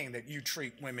not saying that you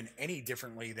treat women any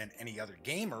differently than any other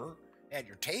gamer at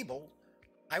your table.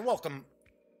 I welcome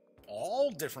all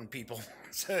different people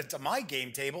to my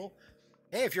game table.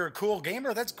 Hey, if you're a cool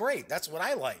gamer, that's great. That's what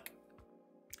I like.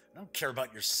 I don't care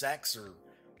about your sex or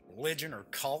religion or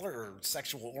color or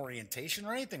sexual orientation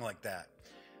or anything like that.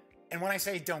 And when I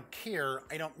say don't care,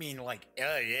 I don't mean like,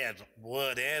 oh yeah,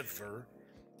 whatever.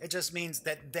 It just means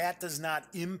that does not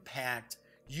impact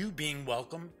you being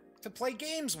welcome to play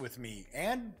games with me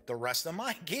and the rest of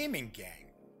my gaming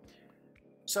gang.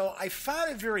 So I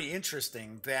found it very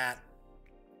interesting that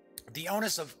the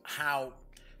onus of how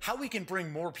we can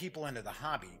bring more people into the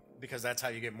hobby, because that's how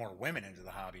you get more women into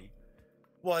the hobby,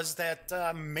 was that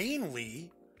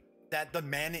mainly that the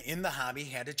men in the hobby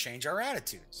had to change our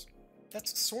attitudes.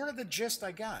 That's sort of the gist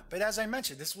I got. But as I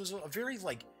mentioned, this was a very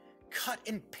like cut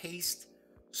and paste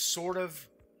sort of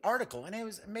article, and it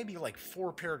was maybe like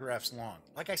 4 paragraphs long.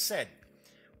 Like I said,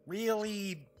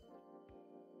 really,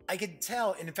 I could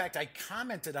tell. And in fact, I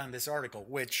commented on this article,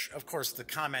 which of course the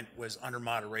comment was under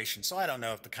moderation, so I don't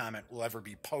know if the comment will ever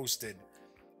be posted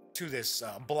to this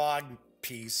blog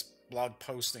piece, blog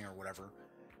posting or whatever.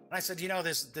 And I said, you know,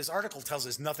 this article tells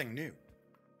us nothing new.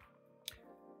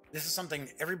 This is something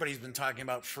everybody's been talking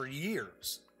about for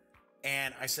years.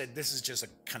 And I said, this is just a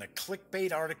kind of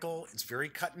clickbait article. It's very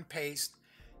cut and paste.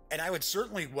 And I would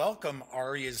certainly welcome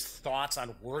Aria's thoughts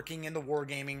on working in the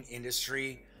wargaming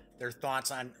industry, her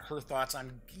thoughts on,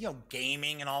 you know,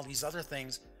 gaming and all these other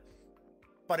things.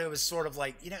 But it was sort of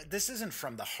like, you know, this isn't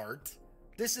from the heart.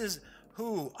 This is,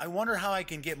 I wonder how I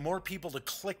can get more people to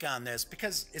click on this,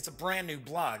 because it's a brand new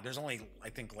blog. There's only, I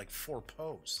think, like 4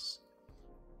 posts.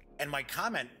 And my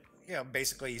comment, you know,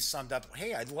 basically summed up,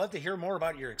 hey, I'd love to hear more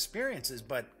about your experiences,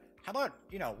 but how about,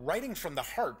 you know, writing from the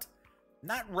heart,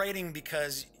 not writing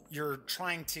because you're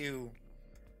trying to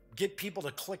get people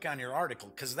to click on your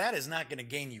article, because that is not going to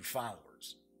gain you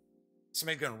followers.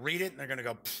 Somebody's going to read it and they're going to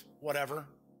go, whatever.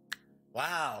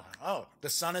 Wow. Oh, the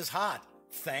sun is hot.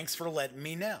 Thanks for letting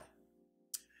me know.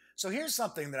 So here's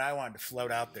something that I wanted to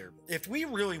float out there. If we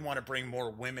really want to bring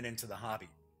more women into the hobby,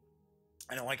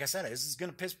 and like I said, this is going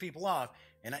to piss people off,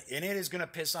 and it is going to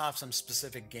piss off some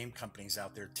specific game companies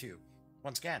out there too.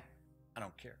 Once again, I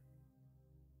don't care.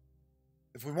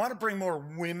 If we want to bring more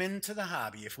women to the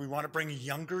hobby, if we want to bring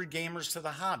younger gamers to the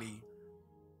hobby,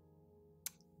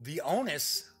 the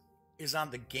onus is on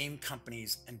the game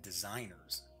companies and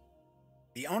designers.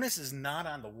 The onus is not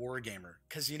on the wargamer,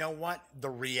 because you know what? The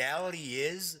reality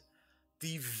is,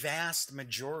 the vast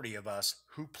majority of us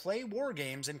who play war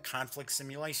games and conflict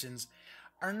simulations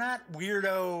are not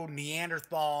weirdo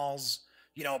Neanderthals,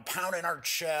 you know, pounding our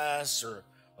chests, or,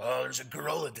 oh, there's a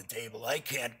girl at the table, I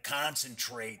can't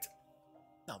concentrate.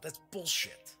 No, that's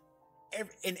bullshit.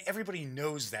 And everybody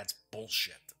knows that's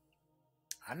bullshit.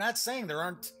 I'm not saying there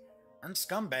aren't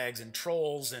scumbags and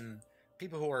trolls and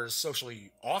people who are socially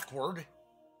awkward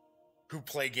who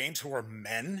play games, who are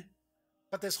men.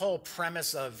 But this whole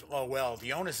premise of, oh, well,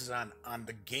 the onus is on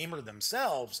the gamer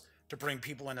themselves to bring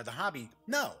people into the hobby.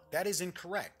 No, that is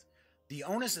incorrect. The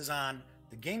onus is on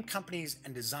the game companies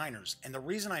and designers. And the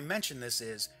reason I mention this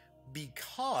is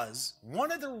because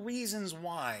one of the reasons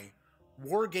why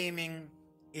wargaming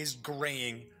is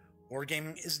graying,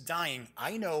 wargaming is dying.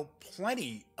 I know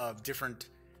plenty of different,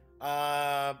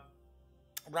 Robert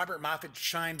Moffat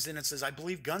chimes in and says, I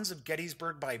believe Guns of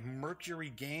Gettysburg by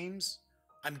Mercury Games,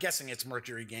 I'm guessing it's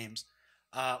Mercury Games,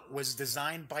 was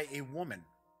designed by a woman.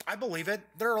 I believe it.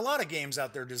 There are a lot of games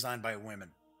out there designed by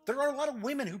women. There are a lot of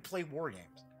women who play war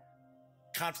games.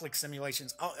 Conflict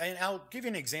simulations. And I'll give you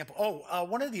an example.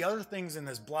 One of the other things in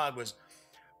this blog was,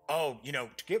 you know,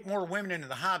 to get more women into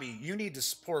the hobby, you need to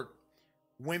support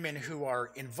women who are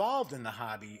involved in the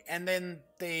hobby. And then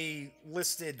they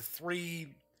listed 3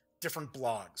 different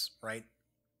blogs, right?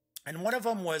 And one of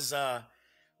them was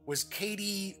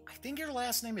Katie, I think your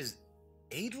last name is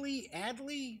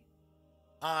Adley?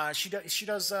 She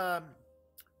does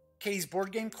Katie's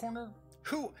Board Game Corner.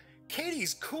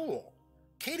 Katie's cool.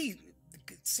 Katie,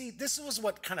 see, this was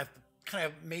what kind of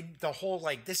made the whole,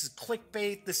 like, this is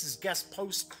clickbait, this is guest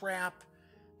post crap,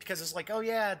 because it's like, oh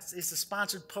yeah, it's a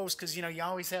sponsored post, because, you know, you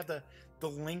always have the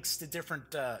links to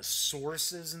different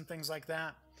sources and things like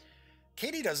that.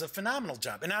 Katie does a phenomenal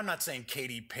job, and I'm not saying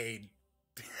Katie paid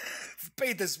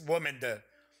this woman to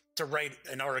write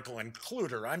an article and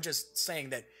include her. I'm just saying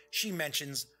that she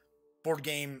mentions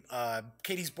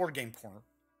Katie's Board Game Corner.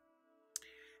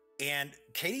 And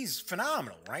Katie's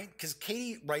phenomenal, right? Because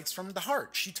Katie writes from the heart.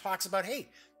 She talks about, hey,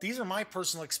 these are my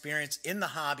personal experience in the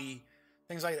hobby,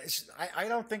 things like that. I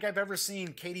don't think I've ever seen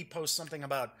Katie post something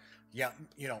about, yeah,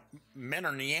 you know, men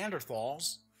are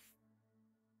Neanderthals.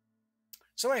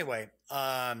 So anyway,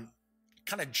 kind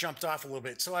of jumped off a little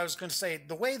bit. So I was going to say,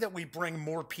 the way that we bring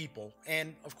more people,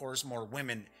 and of course more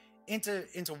women, into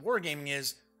wargaming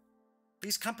is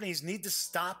these companies need to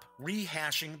stop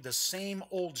rehashing the same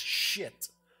old shit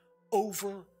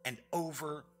over and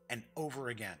over and over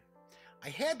again. I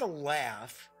had to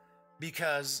laugh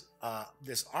because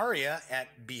this Aria at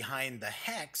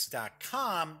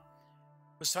BehindTheHex.com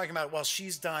was talking about, well,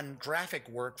 she's done graphic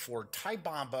work for Ty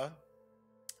Bomba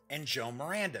and Joe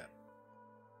Miranda,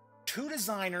 2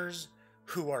 designers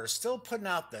who are still putting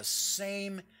out the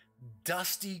same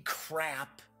dusty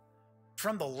crap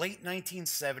from the late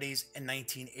 1970s and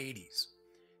 1980s.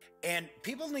 And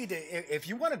people need to, if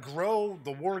you want to grow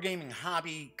the wargaming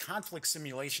hobby, conflict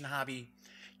simulation hobby,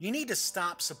 You need to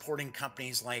stop supporting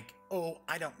companies like, oh,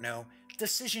 I don't know,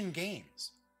 Decision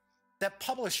Games, that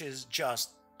publishes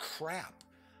just crap,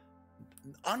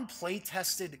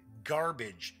 unplay-tested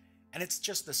garbage, and it's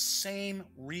just the same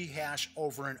rehash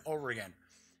over and over again.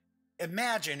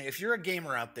 Imagine if you're a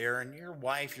gamer out there and your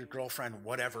wife, your girlfriend,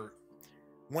 whatever,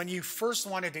 when you first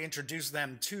wanted to introduce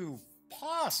them to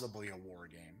possibly a war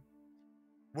game,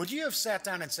 would you have sat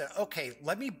down and said, okay,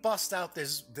 let me bust out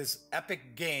this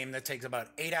epic game that takes about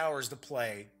 8 hours to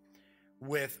play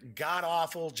with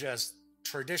god-awful, just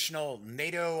traditional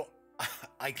NATO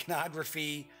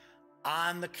iconography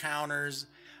on the counters,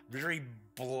 very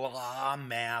blah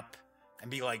map,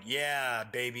 and be like, yeah,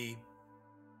 baby,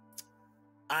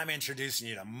 I'm introducing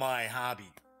you to my hobby.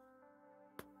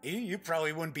 You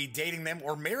probably wouldn't be dating them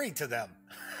or married to them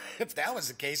if that was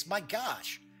the case. My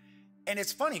gosh. And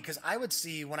it's funny because I would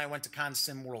see when I went to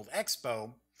ConSim World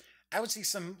Expo, I would see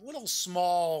some little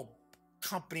small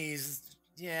companies,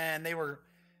 yeah, and they were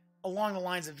along the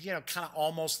lines of, you know, kind of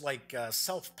almost like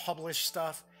self-published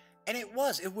stuff. And it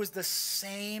was the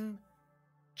same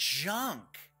junk.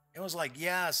 It was like,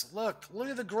 yes, look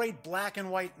at the great black and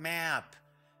white map.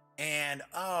 And,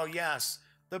 oh, yes,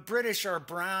 the British are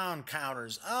brown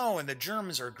counters. Oh, and the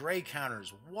Germans are gray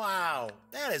counters. Wow,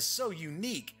 that is so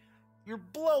unique. You're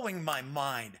blowing my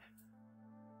mind.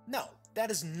 No, that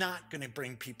is not going to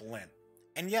bring people in.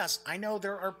 And yes, I know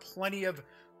there are plenty of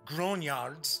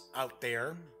grognards out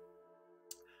there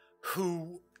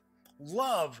who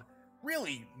love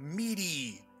really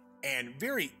meaty and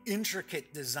very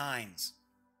intricate designs.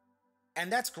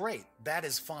 And that's great. That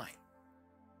is fine.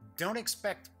 Don't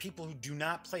expect people who do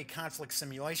not play conflict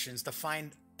simulations to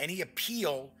find any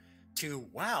appeal to,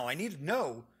 wow, I need to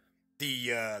know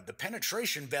the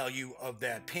penetration value of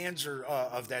that Panzer,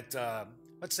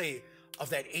 let's say, of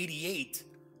that 88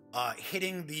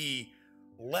 hitting the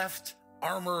left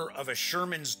armor of a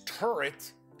Sherman's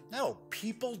turret. No,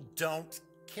 people don't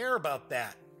care about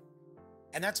that.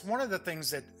 And that's one of the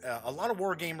things that a lot of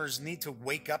wargamers need to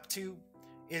wake up to,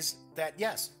 is that,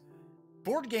 yes,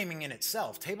 board gaming in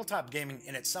itself, tabletop gaming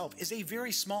in itself, is a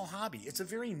very small hobby. It's a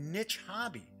very niche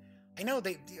hobby. I know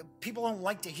people don't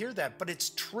like to hear that, but it's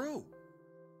true.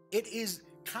 It is.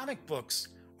 Comic books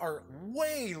are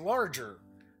way larger.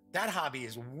 That hobby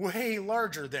is way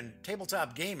larger than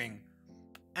tabletop gaming.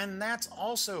 And that's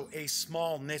also a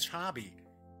small niche hobby.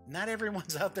 Not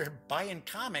everyone's out there buying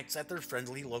comics at their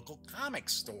friendly local comic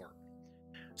store.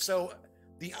 So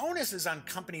the onus is on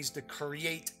companies to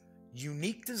create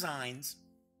unique designs,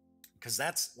 because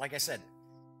that's, like I said,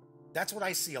 that's what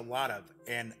I see a lot of.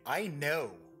 And I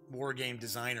know wargame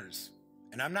designers,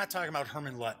 and I'm not talking about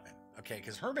Herman Luttman, okay?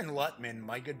 Because Herman Luttman,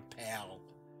 my good pal,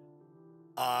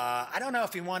 I don't know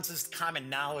if he wants this common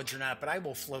knowledge or not, but I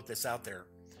will float this out there,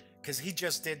 because he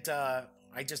just did, I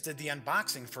just did the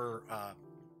unboxing for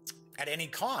At Any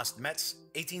Cost, Metz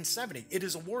 1870. It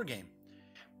is a war game.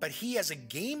 But he, as a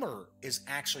gamer, is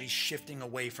actually shifting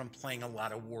away from playing a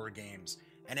lot of war games.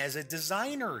 And as a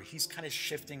designer, he's kind of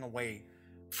shifting away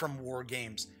from war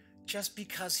games just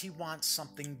because he wants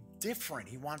something different.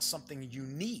 He wants something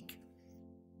unique.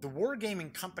 The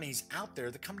wargaming companies out there,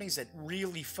 the companies that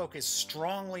really focus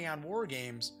strongly on war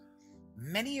games,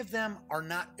 many of them are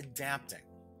not adapting.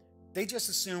 They just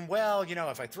assume, well, you know,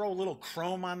 if I throw a little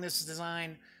chrome on this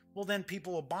design, well, then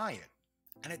people will buy it.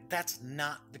 And that's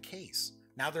not the case.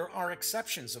 Now, there are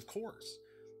exceptions, of course.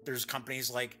 There's companies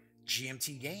like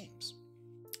GMT Games.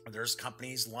 There's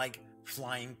companies like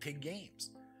Flying Pig Games.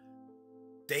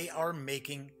 They are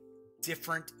making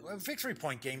different Victory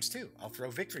Point games too. I'll throw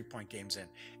Victory Point games in.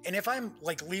 And if I'm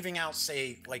like leaving out,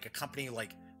 say, like a company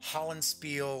like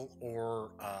Hollandspiele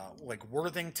or like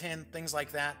Worthington, things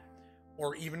like that,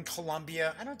 or even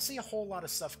Columbia, I don't see a whole lot of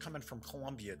stuff coming from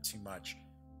Columbia too much.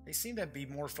 They seem to be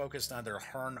more focused on their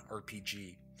Harn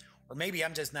RPG. Or maybe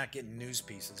I'm just not getting news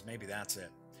pieces. Maybe that's it.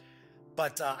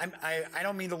 But I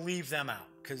don't mean to leave them out,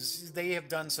 because they have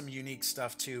done some unique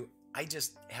stuff too. I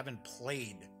just haven't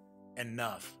played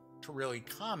enough to really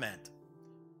comment.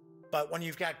 But when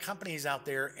you've got companies out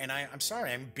there, and I'm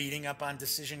sorry, I'm beating up on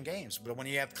Decision Games, but when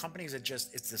you have companies that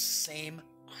just, it's the same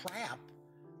crap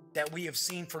that we have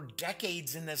seen for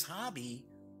decades in this hobby,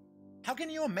 how can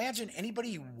you imagine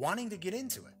anybody wanting to get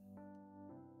into it?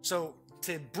 So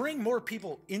to bring more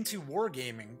people into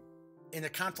wargaming, into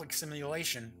conflict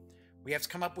simulation, we have to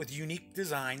come up with unique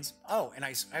designs. Oh, and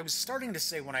I was starting to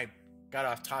say when I got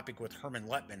off topic with Herman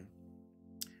Luttman,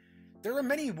 there are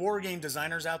many wargame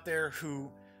designers out there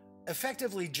who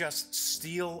effectively just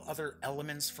steal other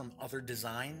elements from other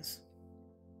designs.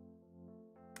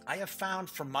 I have found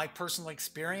from my personal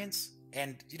experience,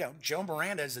 and you know, Joe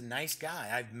Miranda is a nice guy.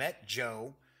 I've met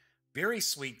Joe very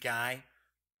sweet guy,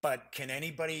 but can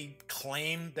anybody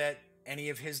claim that any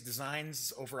of his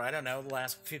designs over, I don't know, the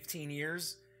last 15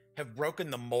 years have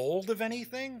broken the mold of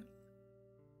anything?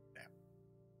 No.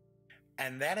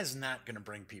 And that is not going to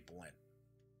bring people in.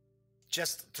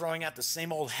 Just throwing out the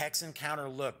same old hex and counter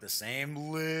look, the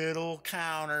same little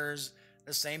counters,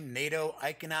 the same NATO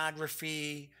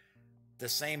iconography, the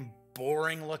same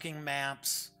boring looking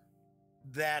maps,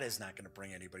 that is not going to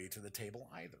bring anybody to the table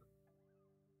either.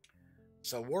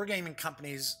 So wargaming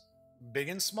companies, big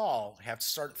and small, have to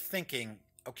start thinking,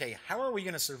 okay, how are we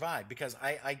going to survive? Because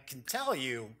I can tell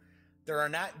you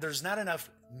there's not enough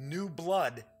new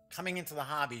blood coming into the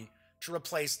hobby to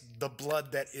replace the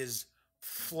blood that is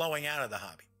flowing out of the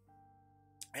hobby.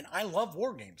 And I love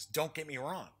war games, don't get me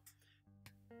wrong.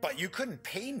 But you couldn't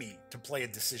pay me to play a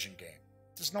decision game.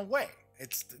 There's no way.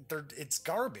 It's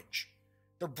garbage.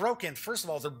 They're broken. First of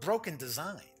all, they're broken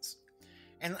designs.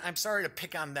 And I'm sorry to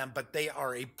pick on them, but they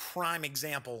are a prime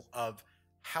example of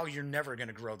how you're never going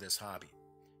to grow this hobby.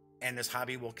 And this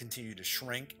hobby will continue to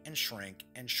shrink and shrink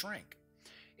and shrink.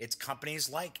 It's companies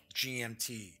like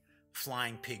GMT,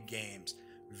 Flying Pig Games,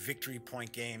 Victory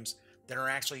Point Games that are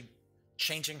actually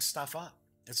changing stuff up.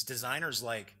 It's designers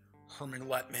like Herman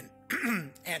Lettman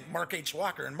and Mark H.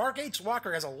 Walker. And Mark H.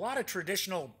 Walker has a lot of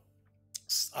traditional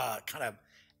kind of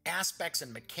aspects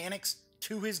and mechanics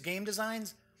to his game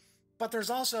designs, but there's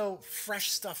also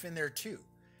fresh stuff in there too.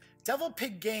 Devil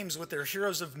Pig Games with their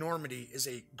Heroes of Normandy is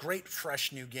a great,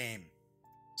 fresh new game,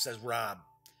 says Rob.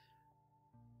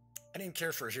 I didn't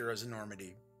care for Heroes of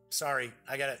Normandy. Sorry,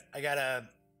 I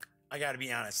gotta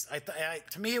be honest.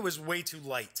 To me, it was way too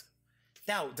light.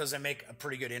 Now, does it make a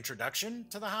pretty good introduction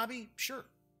to the hobby? Sure.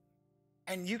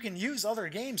 And you can use other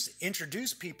games to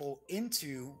introduce people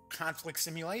into conflict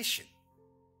simulation.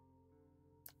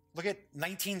 Look at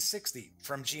 1960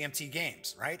 from GMT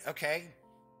Games, right? Okay.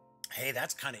 Hey,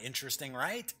 that's kind of interesting,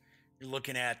 right? You're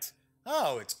looking at,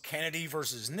 oh, it's Kennedy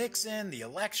versus Nixon, the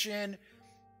election.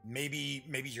 Maybe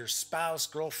your spouse,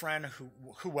 girlfriend,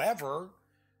 whoever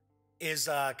is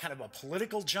kind of a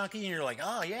political junkie, and you're like,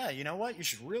 oh yeah, you know what? You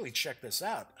should really check this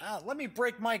out. Let me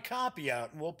break my copy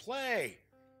out and we'll play.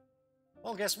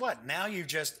 Well, guess what? Now you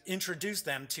just introduced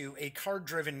them to a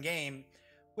card-driven game,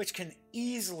 which can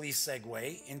easily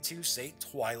segue into, say,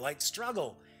 Twilight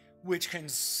Struggle, which can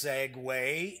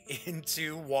segue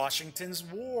into Washington's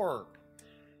War.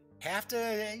 You have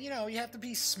to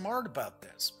be smart about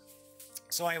this.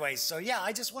 So anyway, yeah,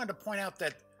 I just wanted to point out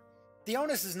that the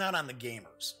onus is not on the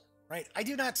gamers, right? I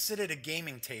do not sit at a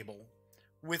gaming table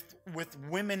with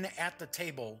women at the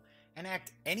table and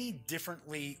act any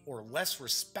differently or less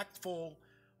respectful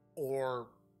or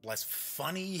less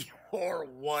funny or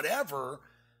whatever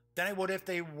than I would if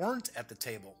they weren't at the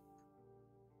table.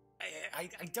 I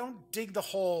don't dig the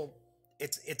whole,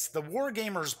 it's the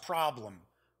wargamers' problem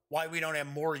why we don't have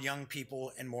more young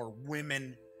people and more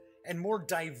women and more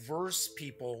diverse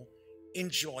people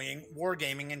enjoying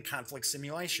wargaming and conflict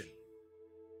simulation.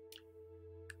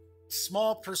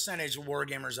 Small percentage of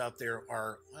wargamers out there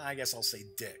are, I guess I'll say,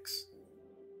 dicks.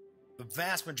 The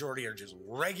vast majority are just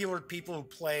regular people who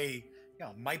play,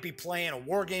 might be playing a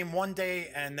war game one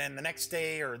day, and then the next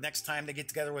day or next time they get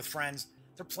together with friends,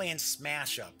 they're playing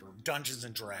Smash Up or Dungeons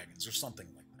and Dragons or something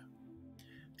like that.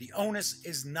 The onus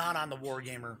is not on the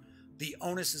wargamer. The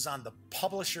onus is on the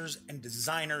publishers and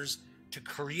designers to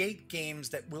create games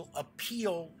that will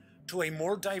appeal to a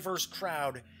more diverse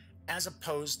crowd, as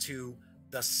opposed to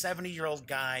the 70-year-old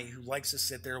guy who likes to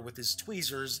sit there with his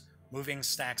tweezers moving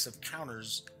stacks of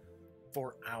counters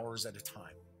for hours at a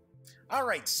time. All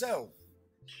right, so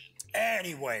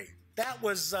anyway, that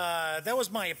was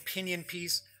my opinion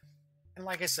piece. And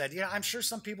like I said, I'm sure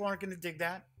some people aren't going to dig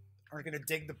that, aren't going to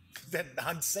dig that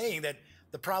I'm saying that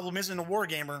the problem isn't a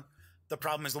wargamer, the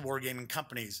problem is the wargaming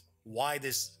companies. Why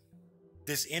this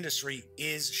industry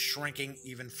is shrinking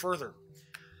even further.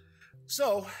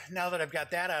 So now that I've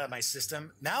got that out of my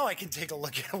system, now I can take a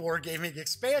look at a wargaming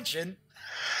expansion.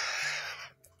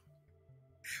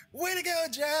 Way to go,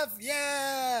 Jeff!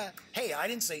 Yeah! Hey, I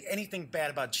didn't say anything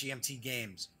bad about GMT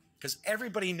Games, because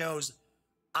everybody knows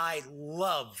I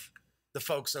love the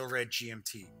folks over at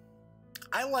GMT.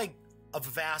 I like a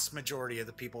vast majority of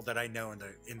the people that I know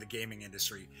in the gaming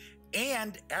industry.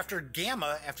 And after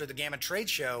the Gamma trade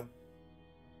show,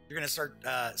 you're going to start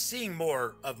seeing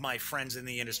more of my friends in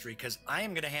the industry, because I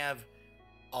am going to have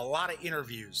a lot of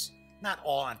interviews, not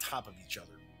all on top of each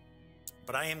other,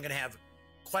 but I am going to have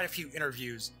quite a few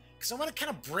interviews, because I want to kind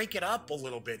of break it up a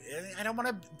little bit. I don't want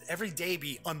to every day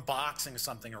be unboxing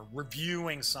something or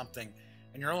reviewing something,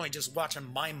 and you're only just watching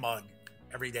my mug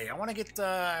every day. I want to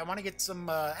get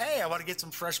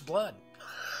some fresh blood.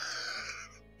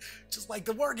 Just like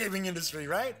the wargaming industry,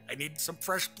 right? I need some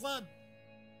fresh blood.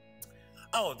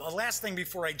 Oh, the last thing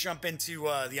before I jump into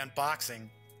the unboxing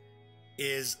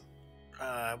is,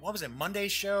 what was it,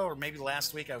 Monday's show or maybe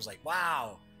last week? I was like,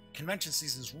 wow, convention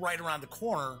season's right around the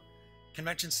corner.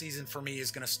 Convention season for me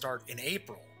is going to start in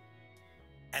April.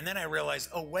 And then I realized,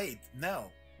 oh, wait,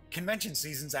 no. Convention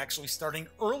season's actually starting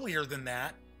earlier than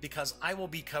that because I will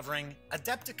be covering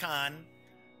Adepticon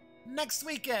next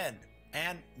weekend.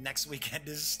 And next weekend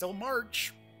is still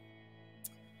March.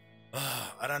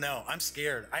 I don't know. I'm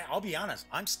scared. I'll be honest.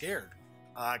 I'm scared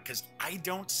because I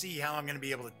don't see how I'm going to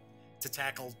be able to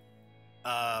tackle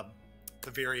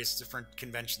the various different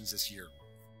conventions this year.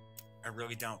 I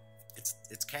really don't.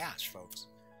 It's cash, folks.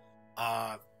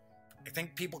 I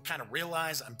think people kind of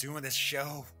realize I'm doing this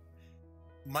show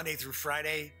Monday through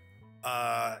Friday.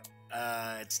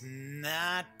 It's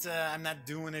not, I'm not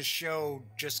doing this show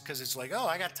just because it's like, oh,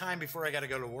 I got time before I got to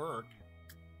go to work.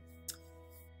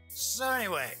 So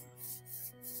anyway,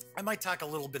 I might talk a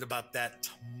little bit about that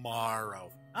tomorrow.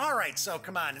 All right, so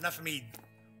come on, enough of me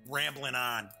rambling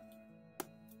on.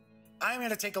 I'm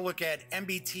going to take a look at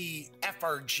MBT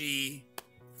FRG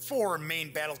for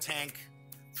main battle tank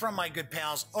from my good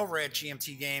pals over at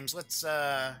GMT Games. Let's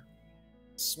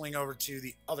swing over to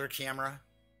the other camera.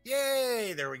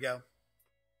 Yay, there we go.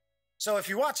 So if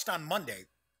you watched on Monday,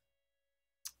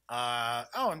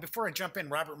 oh, and before I jump in,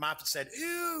 Robert Moffat said,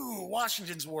 ooh,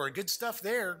 Washington's War, good stuff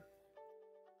there.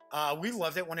 We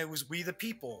loved it when it was We the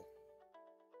People.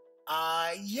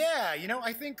 Yeah, you know,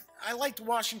 I think I liked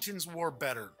Washington's War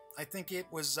better. I think it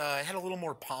was, had a little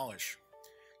more polish.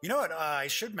 You know what, I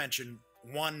should mention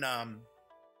one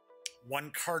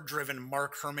card-driven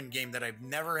Mark Herman game that I've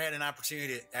never had an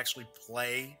opportunity to actually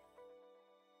play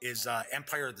is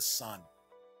Empire of the Sun.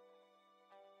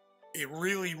 It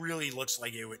really, really looks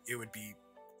like it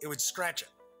would scratch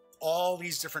all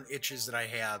these different itches that I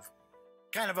have.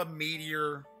 Kind of a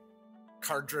meatier,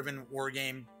 card-driven war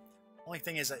game. Only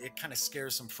thing is that it kind of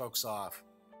scares some folks off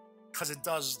because it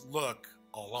does look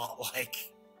a lot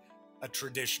like a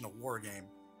traditional war game.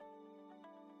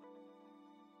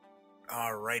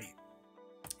 Alrighty.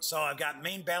 So I've got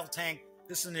main battle tank.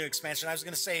 This is a new expansion. I was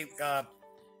going to say,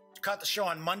 caught the show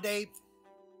on Monday.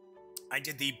 I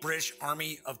did the British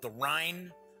Army of the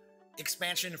Rhine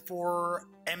expansion for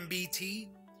MBT.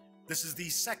 This is the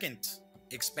second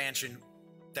expansion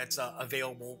that's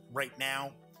available right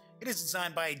now. It is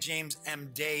designed by James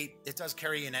M. Day. It does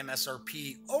carry an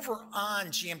MSRP over on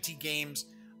GMT Games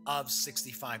of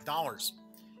 $65.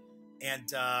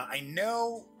 And I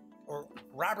know, or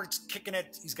Robert's kicking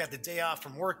it. He's got the day off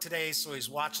from work today, so he's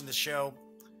watching the show.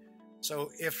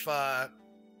 So if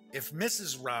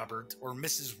Mrs. Robert or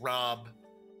Mrs. Rob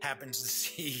happens to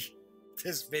see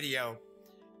this video,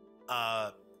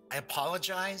 I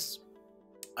apologize.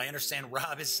 I understand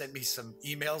Rob has sent me some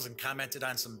emails and commented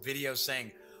on some videos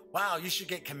saying, wow, you should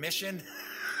get commission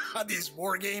on these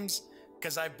war games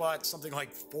because I bought something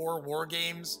like 4 war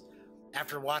games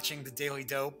after watching the Daily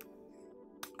Dope.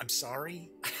 I'm sorry.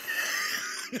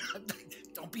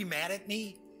 Don't be mad at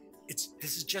me.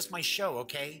 This is just my show,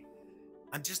 okay?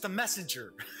 I'm just a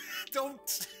messenger.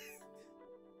 Don't.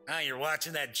 Ah, you're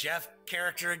watching that Jeff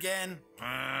character again?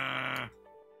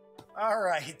 All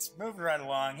right, moving right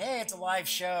along. Hey, it's a live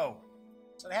show.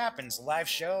 So it happens. A live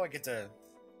show. I get to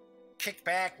kick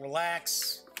back,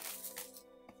 relax,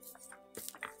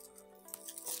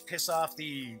 piss off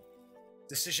the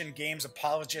Decision Games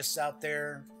apologists out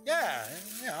there. Yeah,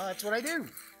 you know, that's what I do.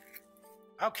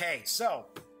 Okay, so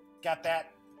got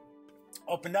that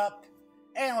opened up.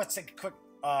 And let's take a quick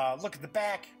look at the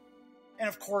back. And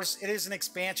of course, it is an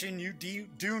expansion. You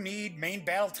do need main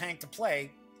battle tank to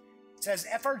play. It says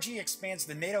FRG expands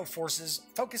the NATO forces,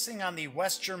 focusing on the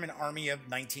West German Army of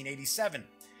 1987.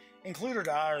 Included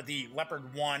are the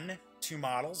Leopard 1, 2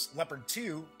 models, Leopard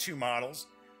 2, 2 models,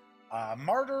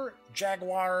 Martyr,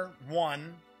 Jaguar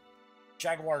 1,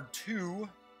 Jaguar 2,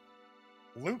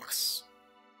 Lux,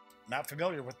 not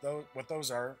familiar with what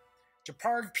those are,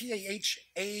 Gepard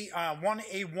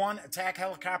PAH-1A1 attack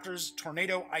helicopters,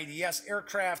 Tornado IDS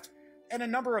aircraft, and a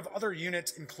number of other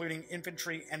units, including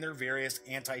infantry and their various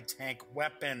anti-tank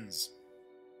weapons.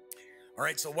 All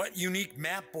right, so what unique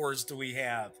map boards do we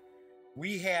have?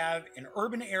 We have an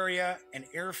urban area, an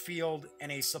airfield,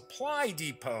 and a supply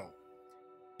depot.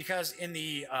 Because in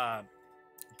the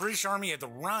British Army of the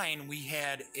Rhine, we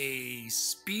had a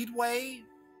speedway,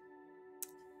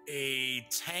 a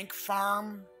tank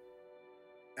farm,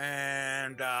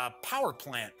 and a power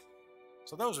plant.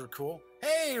 So those are cool.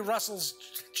 Hey, Russell's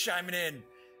chiming in.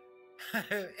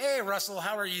 Hey, Russell,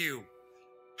 how are you?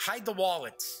 Hide the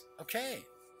wallet. Okay,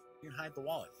 you can hide the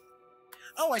wallet.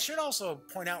 Oh, I should also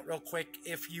point out real quick,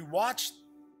 if you watch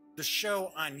the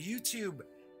show on YouTube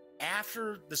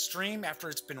after the stream, after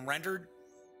it's been rendered,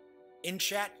 in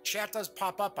chat does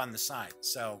pop up on the side.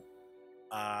 So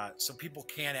so people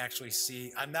can actually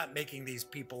see. I'm not making these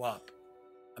people up.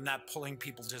 I'm not pulling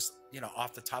people just,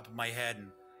 off the top of my head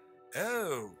and,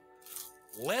 oh,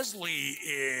 Leslie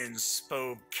in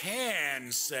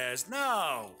Spokane says,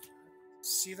 no.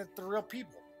 See that they're real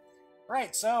people.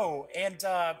 Right, so, and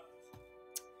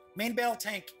main battle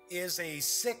tank is a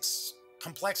 6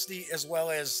 complexity as well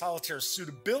as solitaire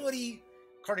suitability,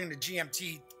 according to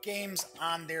GMT Games,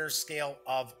 on their scale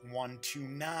of 1 to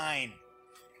 9.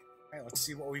 All right, let's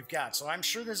see what we've got. So I'm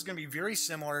sure this is going to be very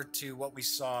similar to what we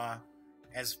saw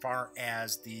as far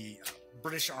as the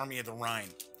British Army of the Rhine.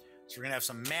 So we're going to have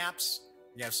some maps,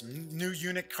 we have some new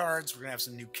unit cards, we're going to have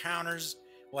some new counters,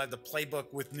 we'll have the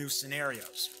playbook with new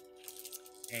scenarios.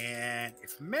 And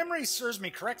if memory serves me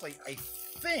correctly, I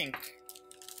think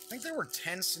there were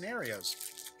 10 scenarios.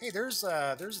 Hey, there's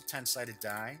a 10-sided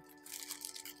die.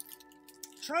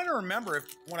 I'm trying to remember if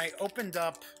when I opened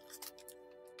up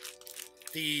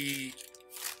the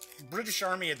British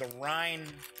Army of the Rhine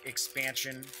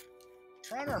expansion,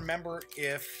 trying to remember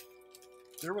if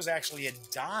there was actually a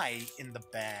die in the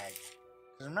bag.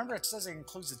 Because remember, it says it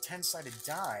includes a 10-sided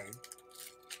die,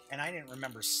 and I didn't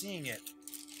remember seeing it.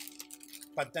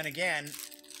 But then again,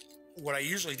 what I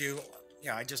usually do,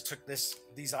 I just took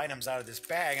these items out of this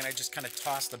bag, and I just kind of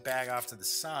tossed the bag off to the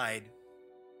side.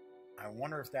 I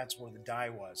wonder if that's where the die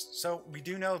was. So we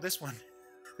do know this one,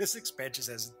 this expansion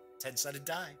has a 10-sided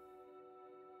die.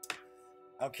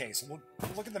 Okay, so we'll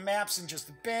look at the maps in just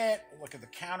a bit. We'll look at the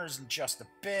counters in just a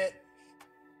bit.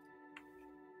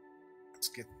 Let's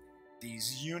get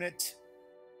these unit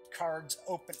cards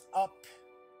open up.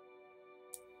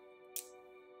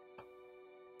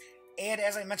 And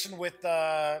as I mentioned with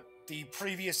the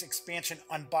previous expansion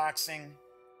unboxing,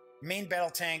 main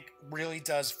battle tank really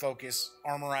does focus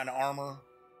armor on armor.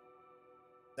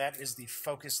 That is the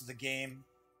focus of the game.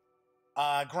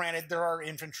 Granted, there are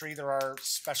infantry, there are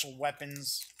special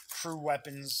weapons, crew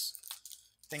weapons,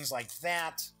 things like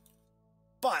that.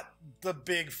 But the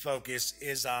big focus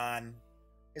is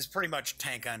pretty much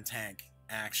tank on tank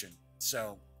action.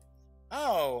 So,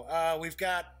 we've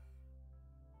got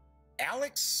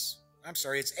Alex. I'm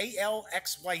sorry, it's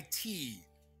ALXYT.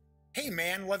 Hey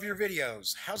man, love your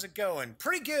videos. How's it going?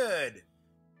 Pretty good.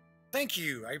 Thank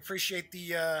you. I appreciate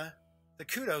the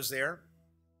kudos there.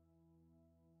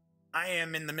 I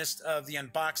am in the midst of the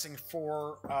unboxing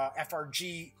for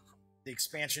FRG, the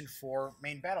expansion for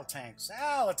main battle tanks.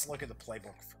 Let's look at the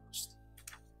playbook first.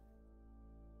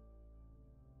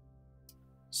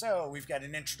 So we've got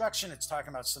an introduction. It's talking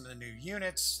about some of the new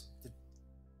units, the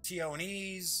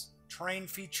TO&Es, terrain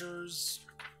features,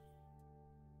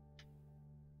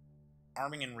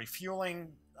 arming and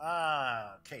refueling.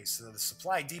 Okay, so the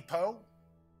supply depot,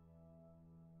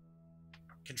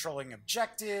 controlling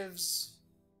objectives,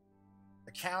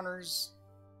 the counters,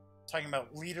 talking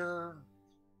about leader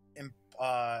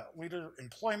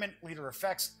employment, leader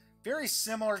effects, very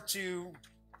similar to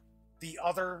the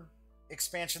other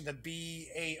expansion, the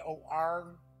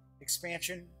BAOR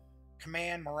expansion,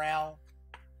 command, morale.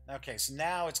 Okay, so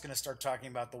now it's going to start talking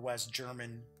about the West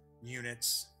German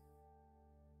units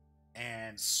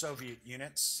and Soviet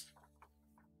units.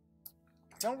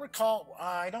 Don't recall,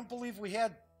 I don't believe we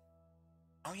had,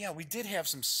 oh yeah, we did have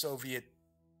some Soviet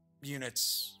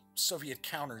units, Soviet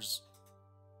counters.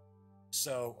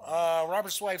 So,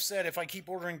 Robert's wife said, if I keep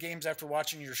ordering games after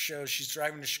watching your show, she's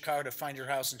driving to Chicago to find your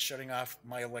house and shutting off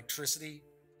my electricity.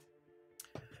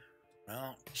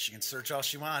 Well, she can search all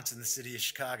she wants in the city of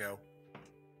Chicago.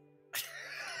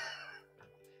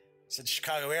 Said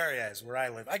Chicago area is where I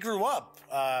live. I grew up,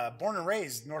 born and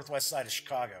raised northwest side of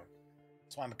Chicago.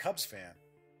 That's why I'm a Cubs fan.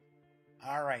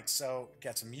 All right, so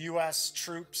got some U.S.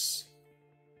 troops.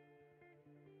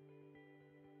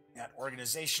 Got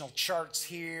organizational charts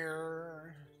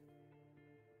here.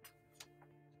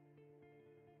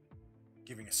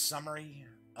 Giving a summary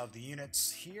of the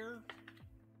units here.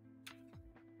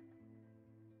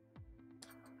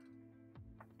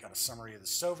 Got a summary of the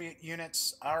Soviet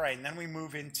units. All right, and then we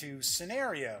move into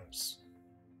scenarios.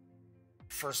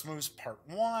 First moves part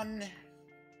 1.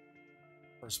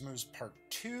 First moves part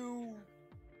 2.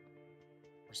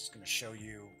 First, it's going to show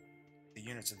you the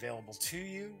units available to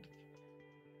you.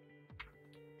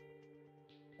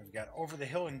 We've got Over the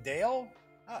Hill and Dale.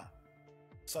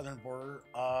 Southern border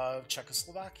of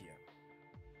Czechoslovakia.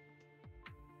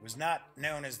 It was not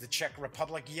known as the Czech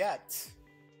Republic yet.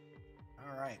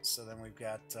 All right, so then we've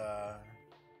got the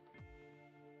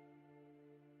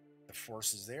the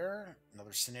forces there.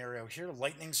 Another scenario here,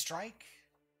 lightning strike.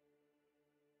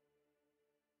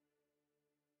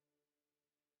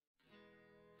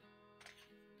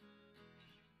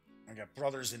 I got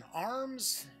brothers in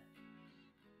arms.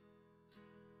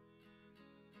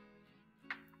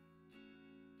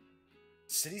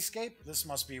 Cityscape. This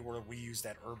must be where we use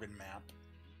that urban map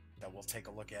that we'll take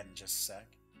a look at in just a sec.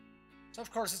 So,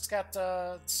 of course, it's got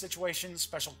situations,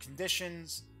 special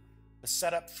conditions, the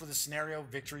setup for the scenario,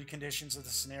 victory conditions of the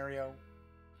scenario.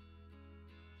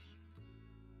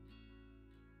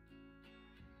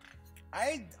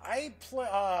 I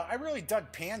really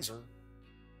dug Panzer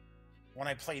when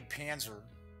I played Panzer.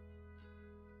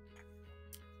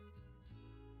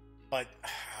 But,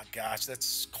 oh gosh,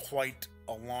 that's quite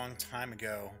a long time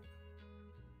ago.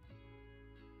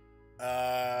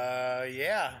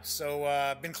 Yeah, so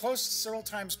I've been close several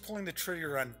times pulling the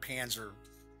trigger on Panzer.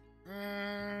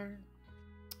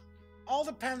 All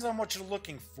depends on what you're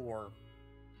looking for.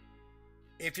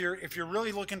 If you're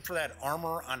really looking for that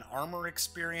armor on armor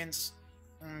experience,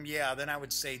 yeah, then I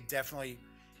would say definitely.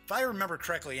 If I remember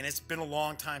correctly, and it's been a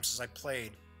long time since I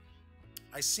played,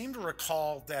 I seem to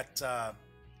recall that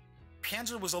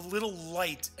Panzer was a little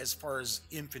light as far as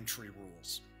infantry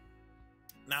rules.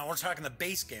 Now, we're talking the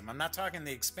base game. I'm not talking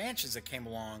the expansions that came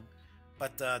along,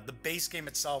 but the base game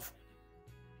itself,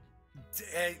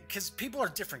 because people are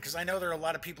different, because I know there are a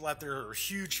lot of people out there who are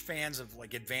huge fans of,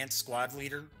 like, Advanced Squad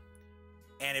Leader,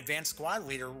 and Advanced Squad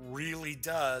Leader really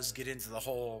does get into the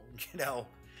whole, you know,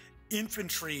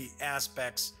 infantry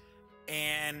aspects,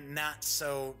 and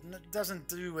doesn't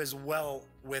do as well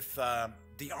with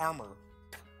the armor.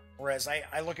 Whereas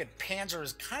I look at Panzer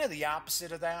as kind of the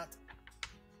opposite of that,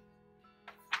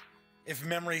 if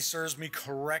memory serves me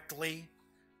correctly.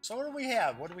 So what do we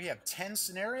have? 10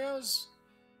 scenarios?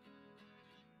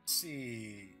 Let's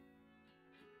see.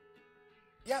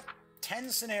 Yep,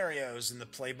 10 scenarios in the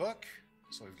playbook.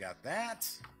 So we've got that.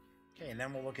 Okay, and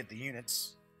then we'll look at the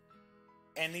units.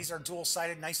 And these are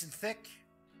dual-sided, nice and thick.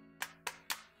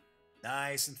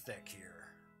 Nice and thick here.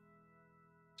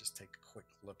 Just take a quick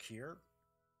look here.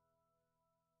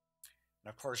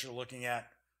 And of course, you're looking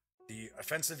at the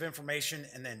offensive information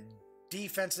and then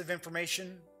defensive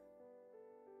information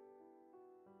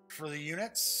for the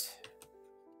units.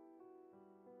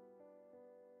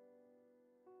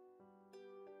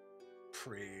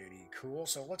 Pretty cool.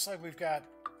 So it looks like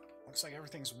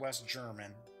everything's West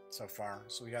German so far.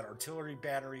 So we got artillery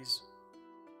batteries.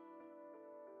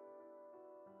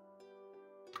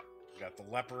 We got the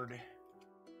Leopard.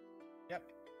 Yep.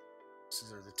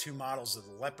 These are the two models of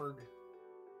the Leopard.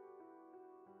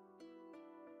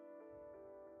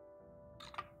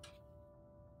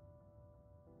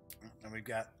 And we've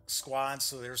got squads,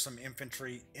 so there's some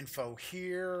infantry info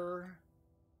here.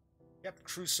 Yep,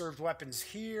 crew-served weapons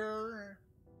here.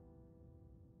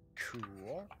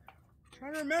 Cool. I'm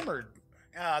trying to remember.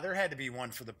 There had to be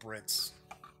one for the Brits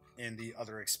in the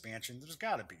other expansion. There's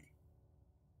got to be.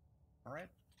 All right.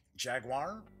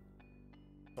 Jaguar.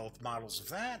 Both models of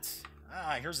that.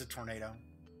 Here's the Tornado.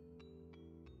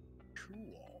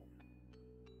 Cool.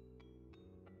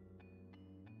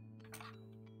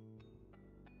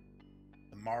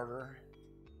 Martyr.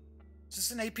 Is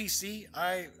this an APC?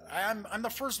 I'm the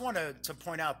first one to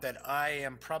point out that I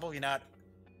am probably not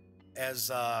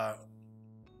as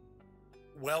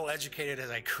well educated as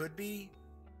I could be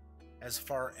as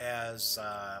far as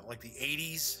like the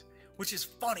 80s, which is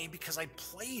funny because I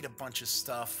played a bunch of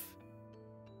stuff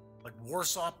like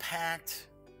Warsaw Pact,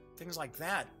 things like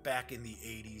that back in the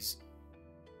 80s.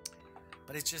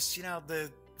 But it's just, you know,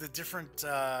 the different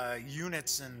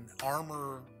units and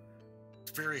armor,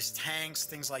 various tanks,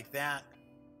 things like that,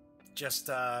 just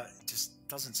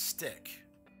doesn't stick.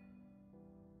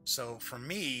 So for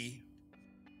me,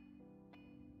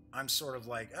 I'm sort of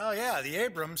like, oh yeah, the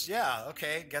Abrams, yeah,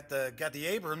 okay, got the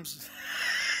Abrams.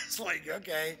 It's like,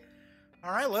 okay,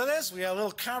 all right, look at this, we got a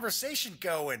little conversation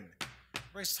going.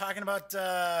 Everybody's talking about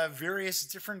various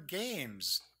different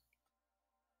games.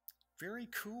 Very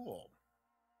cool.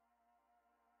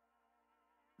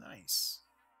 Nice.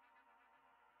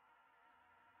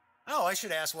 Oh, I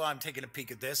should ask while I'm taking a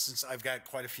peek at this, since I've got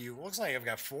quite a few. Looks like I've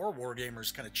got 4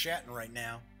 Wargamers kind of chatting right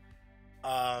now.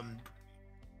 How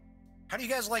do you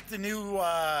guys like the new,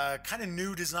 kind of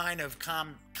new design of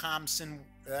ComSim?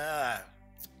 How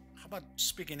about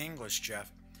speaking English, Jeff?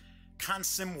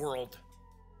 ConSim World.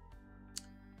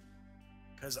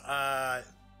 Because I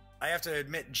have to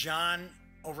admit, John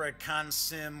over at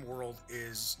ConSim World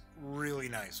is really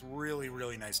nice. Really,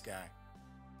 really nice guy.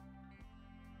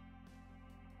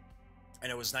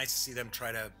 And it was nice to see them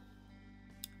try to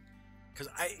because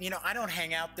I don't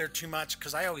hang out there too much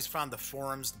because I always found the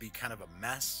forums to be kind of a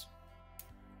mess.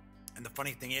 And the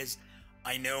funny thing is,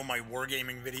 I know my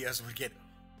wargaming videos would get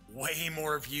way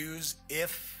more views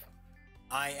if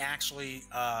I actually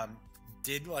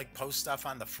did like post stuff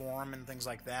on the forum and things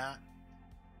like that.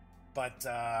 But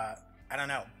I don't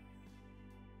know.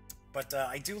 But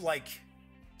I do like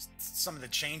some of the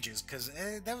changes because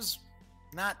that was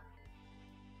not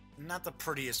the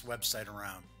prettiest website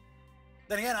around.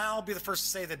 Then again, I'll be the first to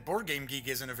say that Board Game Geek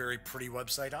isn't a very pretty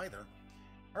website either.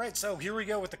 All right, so here we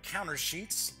go with the counter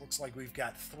sheets. Looks like we've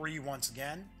got 3 once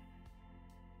again.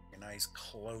 A nice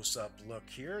close-up look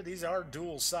here. These are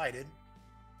dual-sided,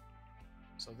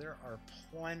 so there are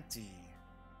plenty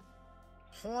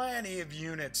of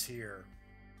units here.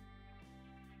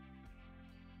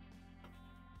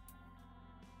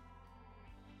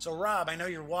 So Rob, I know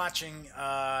you're watching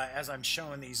as I'm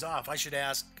showing these off. I should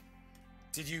ask,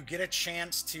 did you get a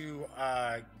chance to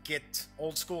get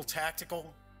Old School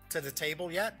Tactical to the table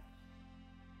yet?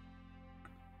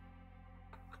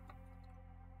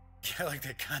 Yeah, like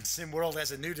the Consim World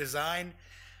has a new design?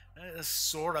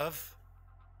 Sort of.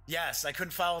 Yes, I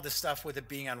couldn't follow the stuff with it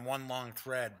being on one long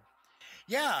thread.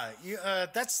 Yeah,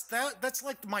 that's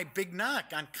like my big knock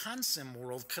on Consim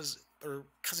World, because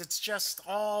it's just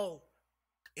all,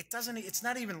 it's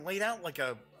not even laid out like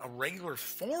a regular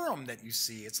forum that you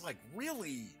see. It's like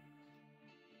really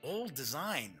old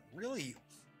design, really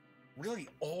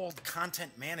old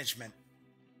content management,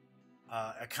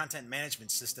 a content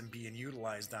management system being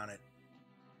utilized on it.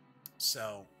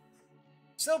 So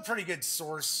still a pretty good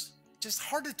source, just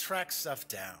hard to track stuff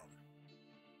down.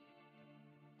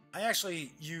 I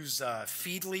actually use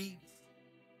Feedly,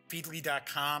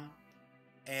 feedly.com,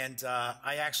 and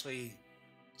I actually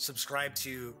subscribe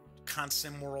to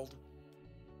Consim World,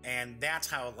 and that's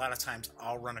how a lot of times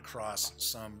I'll run across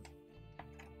some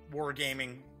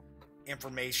wargaming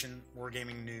information,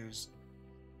 wargaming news.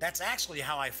 That's actually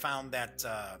how I found that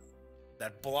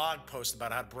that blog post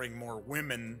about how to bring more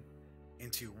women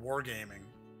into wargaming.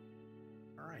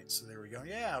 All right, so there we go.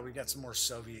 Yeah, we got some more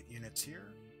Soviet units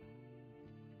here.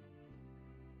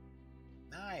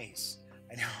 Nice.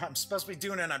 I know I'm supposed to be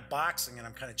doing an unboxing, and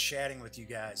I'm kind of chatting with you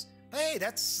guys. Hey,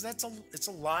 it's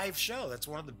a live show. That's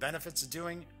one of the benefits of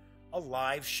doing a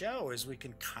live show, is we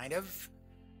can kind of,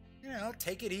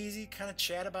 take it easy, kind of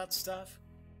chat about stuff.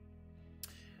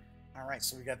 All right,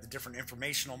 so we got the different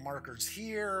informational markers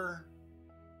here.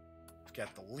 We've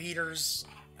got the leaders.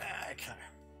 I kind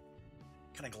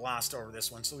of glossed over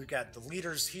this one. So we've got the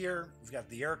leaders here. We've got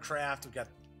the aircraft. We've got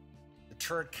the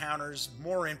turret counters,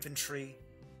 more infantry,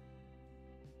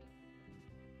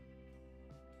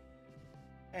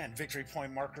 and victory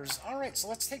point markers. All right, so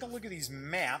let's take a look at these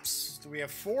maps. Do we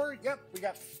have 4? Yep, we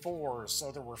got 4.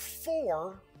 So there were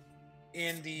 4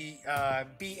 in the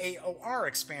BAOR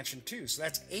expansion too. So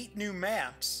that's 8 new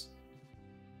maps.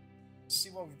 Let's see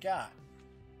what we've got.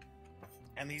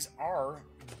 And these are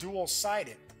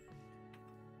dual-sided.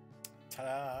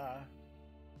 Ta-da!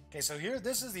 Okay, so here,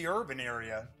 this is the urban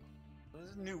area.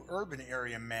 This is a new urban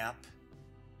area map.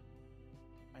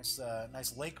 Nice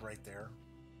lake right there.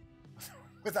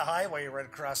 With a highway right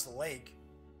across the lake.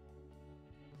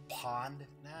 Pond?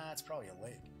 Nah, it's probably a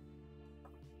lake.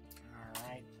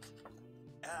 Alright.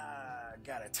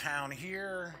 Got a town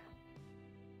here.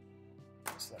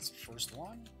 So that's the first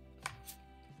one.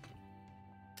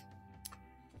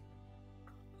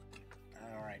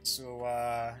 Alright,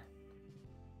 so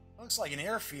looks like an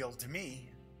airfield to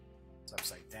me. It's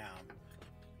upside down.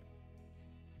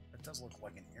 It does look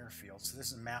like an airfield. So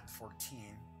this is map 14.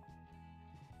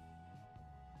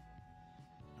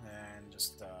 And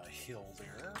just a hill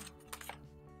there.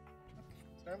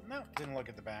 No, didn't look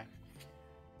at the back.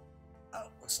 Oh,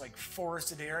 looks like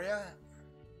forested area.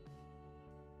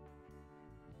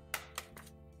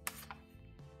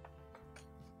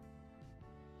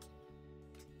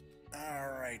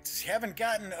 All right, haven't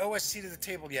gotten OST to the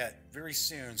table yet. Very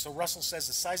soon. So Russell says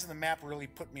the size of the map really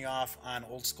put me off on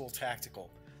Old School Tactical.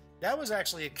 That was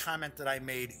actually a comment that I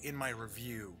made in my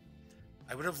review.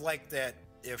 I would have liked that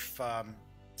if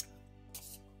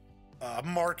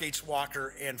Mark H.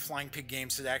 Walker and Flying Pig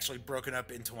Games had actually broken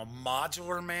up into a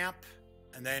modular map,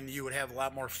 and then you would have a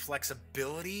lot more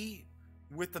flexibility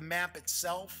with the map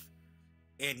itself.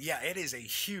 And yeah, it is a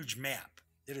huge map.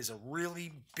 It is a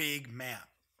really big map.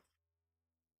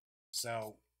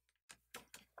 So,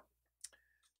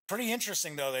 pretty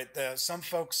interesting though that some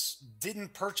folks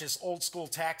didn't purchase Old School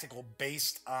Tactical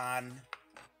based on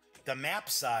the map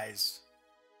size.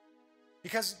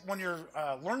 Because when you're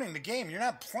learning the game, you're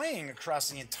not playing across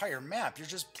the entire map. You're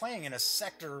just playing in a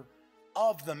sector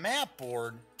of the map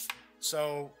board.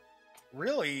 So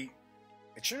really,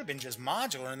 it should have been just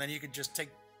modular, and then you could just take,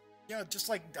 you know, just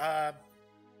like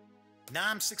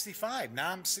NOM 65.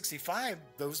 NOM 65,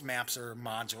 those maps are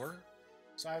modular.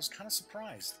 So I was kind of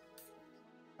surprised.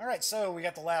 All right, so we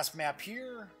got the last map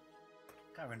here.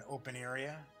 Kind of an open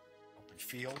area, open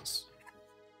fields.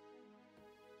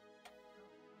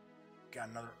 Got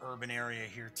another urban area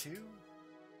here too.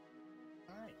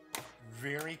 All right,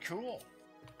 very cool.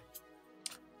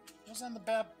 What's on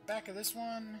the back of this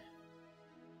one?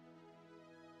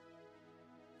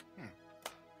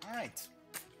 All right.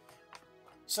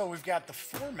 So we've got the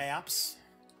 4 maps.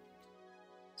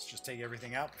 Let's just take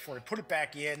everything out before I put it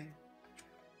back in.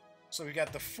 So we've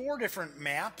got the 4 different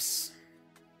maps.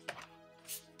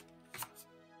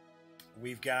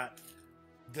 We've got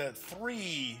the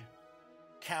 3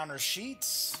 counter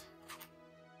sheets.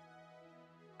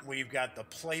 We've got the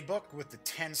playbook with the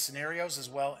 10 scenarios as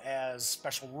well as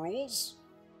special rules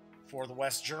for the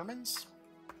West Germans.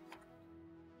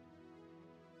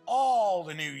 All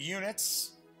the new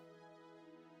units.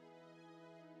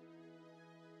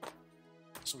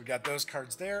 So we got those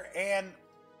cards there, and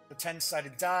the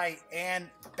 10-sided die and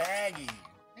baggie.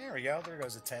 There we go. There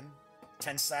goes a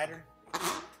 10-sider.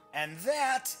 And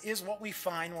that is what we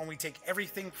find when we take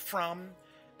everything from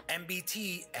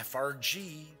MBT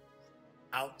FRG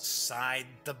outside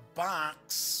the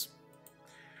box.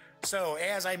 So,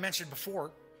 as I mentioned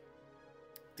before,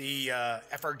 the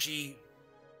FRG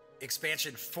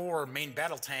expansion for main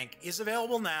battle tank is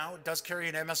available now. It does carry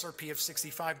an MSRP of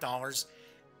 $65,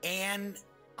 and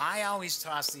I always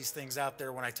toss these things out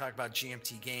there when I talk about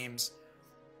GMT Games.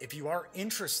 If you are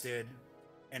interested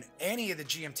in any of the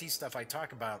GMT stuff I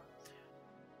talk about,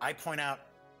 I point out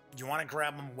you want to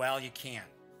grab them while you can,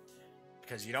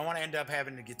 because you don't want to end up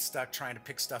having to get stuck trying to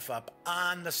pick stuff up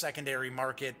on the secondary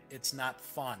market. It's not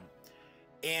fun.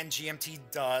 And GMT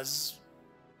does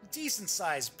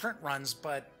decent-sized print runs,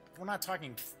 but we're not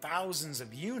talking thousands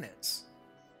of units.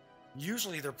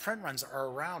 Usually their print runs are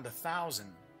around 1,000.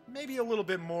 Maybe a little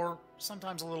bit more,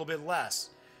 sometimes a little bit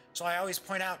less. So I always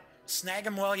point out, snag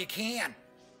them while you can.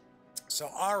 So,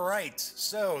 all right.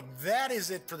 So that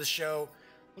is it for the show.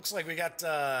 Looks like we got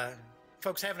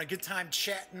folks having a good time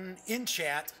chatting in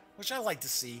chat, which I like to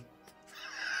see.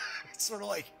 It's sort of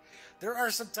like, there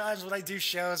are some times when I do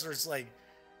shows where it's like,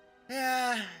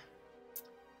 yeah,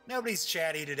 nobody's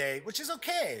chatty today, which is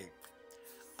okay.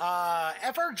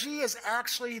 FRG is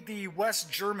actually the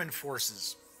West German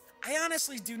forces. I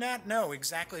honestly do not know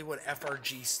exactly what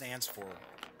FRG stands for.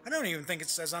 I don't even think it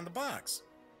says on the box.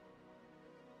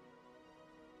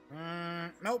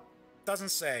 Nope, doesn't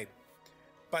say.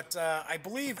 But I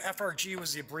believe FRG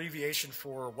was the abbreviation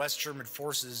for West German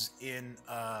forces in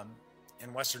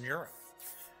Western Europe,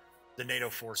 the NATO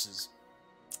forces.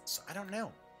 So I don't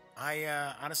know.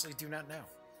 I honestly do not know.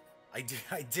 I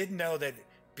did know that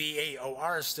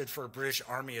BAOR stood for British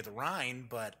Army of the Rhine,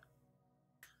 but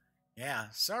yeah,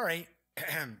 sorry.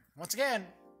 Once again,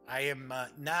 I am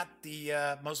not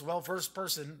the most well-versed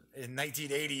person in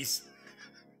 1980s.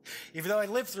 Even though I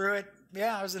lived through it.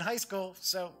 Yeah, I was in high school,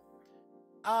 so...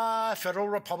 Federal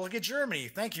Republic of Germany.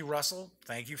 Thank you, Russell.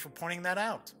 Thank you for pointing that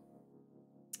out.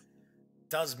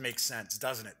 Does make sense,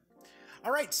 doesn't it?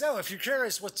 All right, so if you're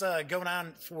curious what's going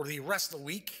on for the rest of the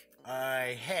week,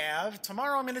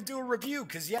 tomorrow I'm going to do a review,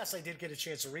 because yes, I did get a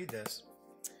chance to read this.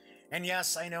 And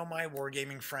yes, I know my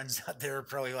wargaming friends out there are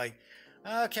probably like,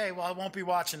 okay, well, I won't be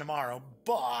watching tomorrow,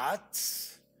 but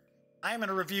I'm going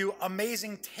to review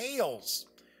Amazing Tales,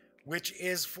 which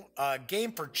is a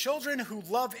game for children who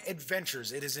love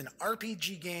adventures. It is an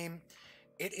RPG game.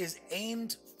 It is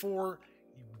aimed for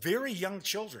very young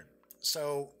children.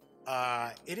 So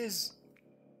it is...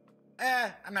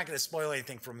 I'm not going to spoil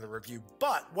anything from the review,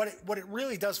 but what it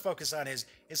really does focus on is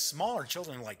smaller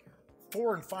children, like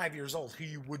 4 and 5 years old, who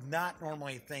you would not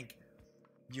normally think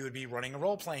you would be running a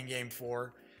role-playing game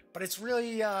for. But it's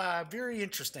really very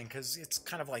interesting, because it's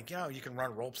kind of like, you know, you can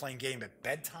run a role-playing game at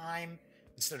bedtime.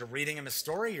 Instead of reading them a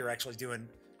story, you're actually doing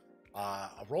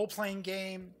a role-playing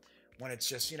game when it's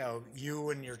just, you know, you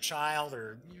and your child,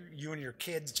 or you and your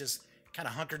kids just kind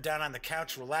of hunkered down on the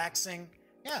couch relaxing.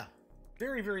 Yeah,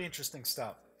 very, very interesting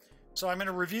stuff. So I'm going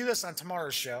to review this on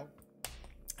tomorrow's show.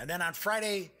 And then on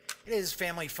Friday, it is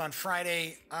Family Fun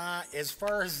Friday, as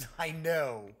far as I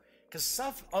know, because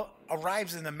stuff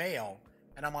arrives in the mail,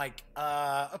 and I'm like,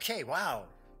 okay, wow,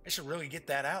 I should really get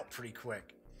that out pretty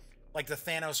quick. Like the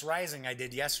Thanos Rising I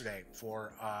did yesterday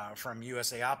from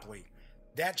USAopoly.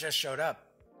 That just showed up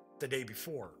the day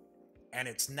before. And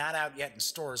it's not out yet in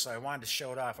stores, so I wanted to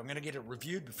show it off. I'm going to get it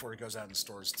reviewed before it goes out in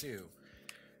stores, too.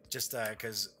 Just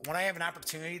because when I have an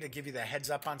opportunity to give you the heads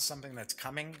up on something that's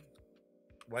coming,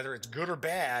 whether it's good or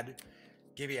bad,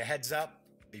 give you a heads up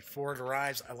before it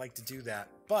arrives. I like to do that.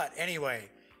 But anyway,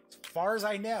 as far as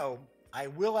I know, I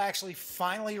will actually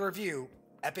finally review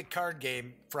Epic Card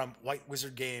Game from White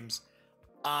Wizard Games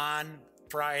on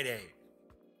Friday.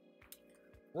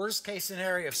 Worst case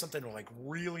scenario, if something like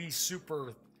really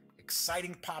super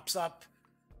exciting pops up,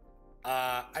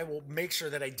 I will make sure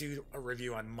that I do a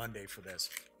review on Monday for this.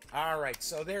 All right,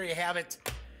 so there you have it.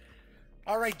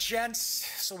 All right, gents.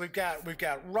 So we've got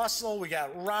Russell, we got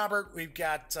Robert, we've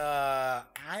got I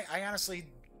honestly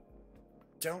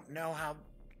don't know how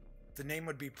the name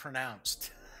would be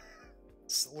pronounced.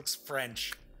 It looks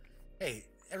French. Hey,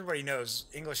 everybody knows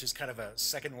English is kind of a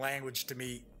second language to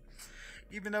me,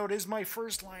 even though it is my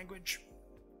first language.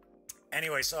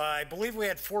 Anyway, so I believe we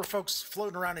had 4 folks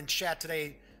floating around in chat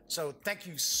today. So thank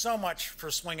you so much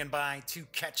for swinging by to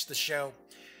catch the show.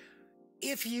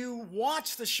 If you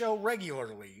watch the show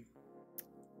regularly,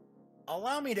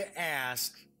 allow me to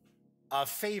ask a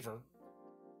favor.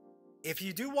 If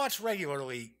you do watch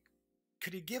regularly,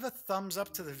 could you give a thumbs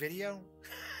up to the video?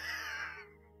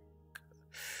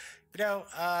 You know,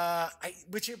 I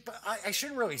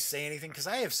shouldn't really say anything because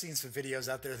I have seen some videos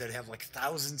out there that have like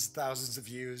thousands and thousands of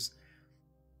views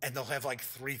and they'll have like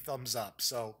 3 thumbs up.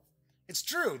 So it's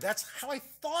true. That's how I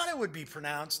thought it would be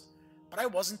pronounced, but I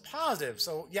wasn't positive.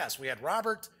 So yes, we had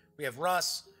Robert, we have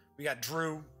Russ, we got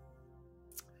Drew.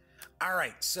 All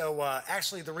right. So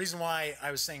actually the reason why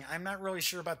I was saying I'm not really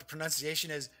sure about the pronunciation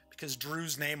is because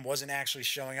Drew's name wasn't actually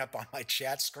showing up on my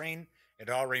chat screen. It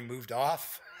already moved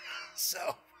off. So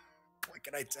what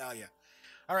can I tell you?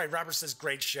 All right. Robert says,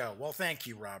 great show. Well, thank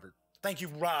you, Robert. Thank you,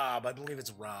 Rob. I believe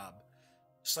it's Rob.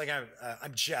 Just like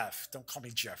I'm Jeff. Don't call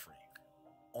me Jeffrey.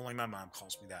 Only my mom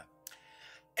calls me that.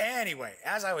 Anyway,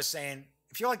 as I was saying,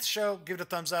 if you like the show, give it a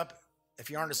thumbs up. If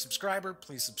you aren't a subscriber,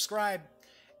 please subscribe.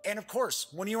 And of course,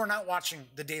 when you are not watching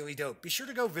The Daily Dope, be sure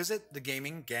to go visit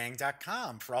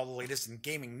thegaminggang.com for all the latest in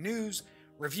gaming news,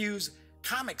 reviews,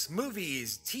 comics,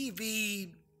 movies,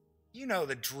 TV. You know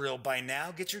the drill by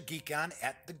now. Get your geek on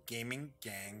at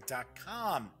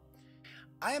thegaminggang.com.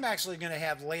 I am actually going to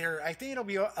have later, I think it'll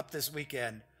be up this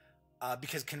weekend,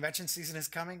 because convention season is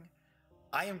coming.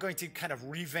 I am going to kind of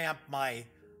revamp my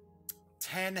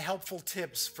 10 helpful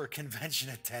tips for convention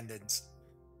attendance,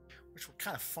 which were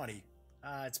kind of funny.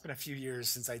 It's been a few years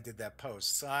since I did that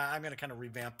post, so I'm going to kind of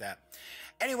revamp that.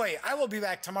 Anyway, I will be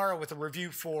back tomorrow with a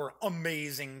review for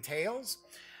Amazing Tales.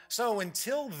 So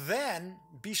until then,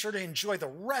 be sure to enjoy the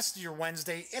rest of your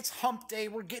Wednesday. It's hump day.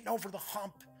 We're getting over the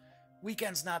hump.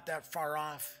 Weekend's not that far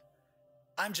off.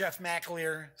 I'm Jeff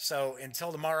McAleer, so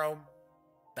until tomorrow,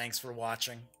 thanks for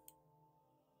watching.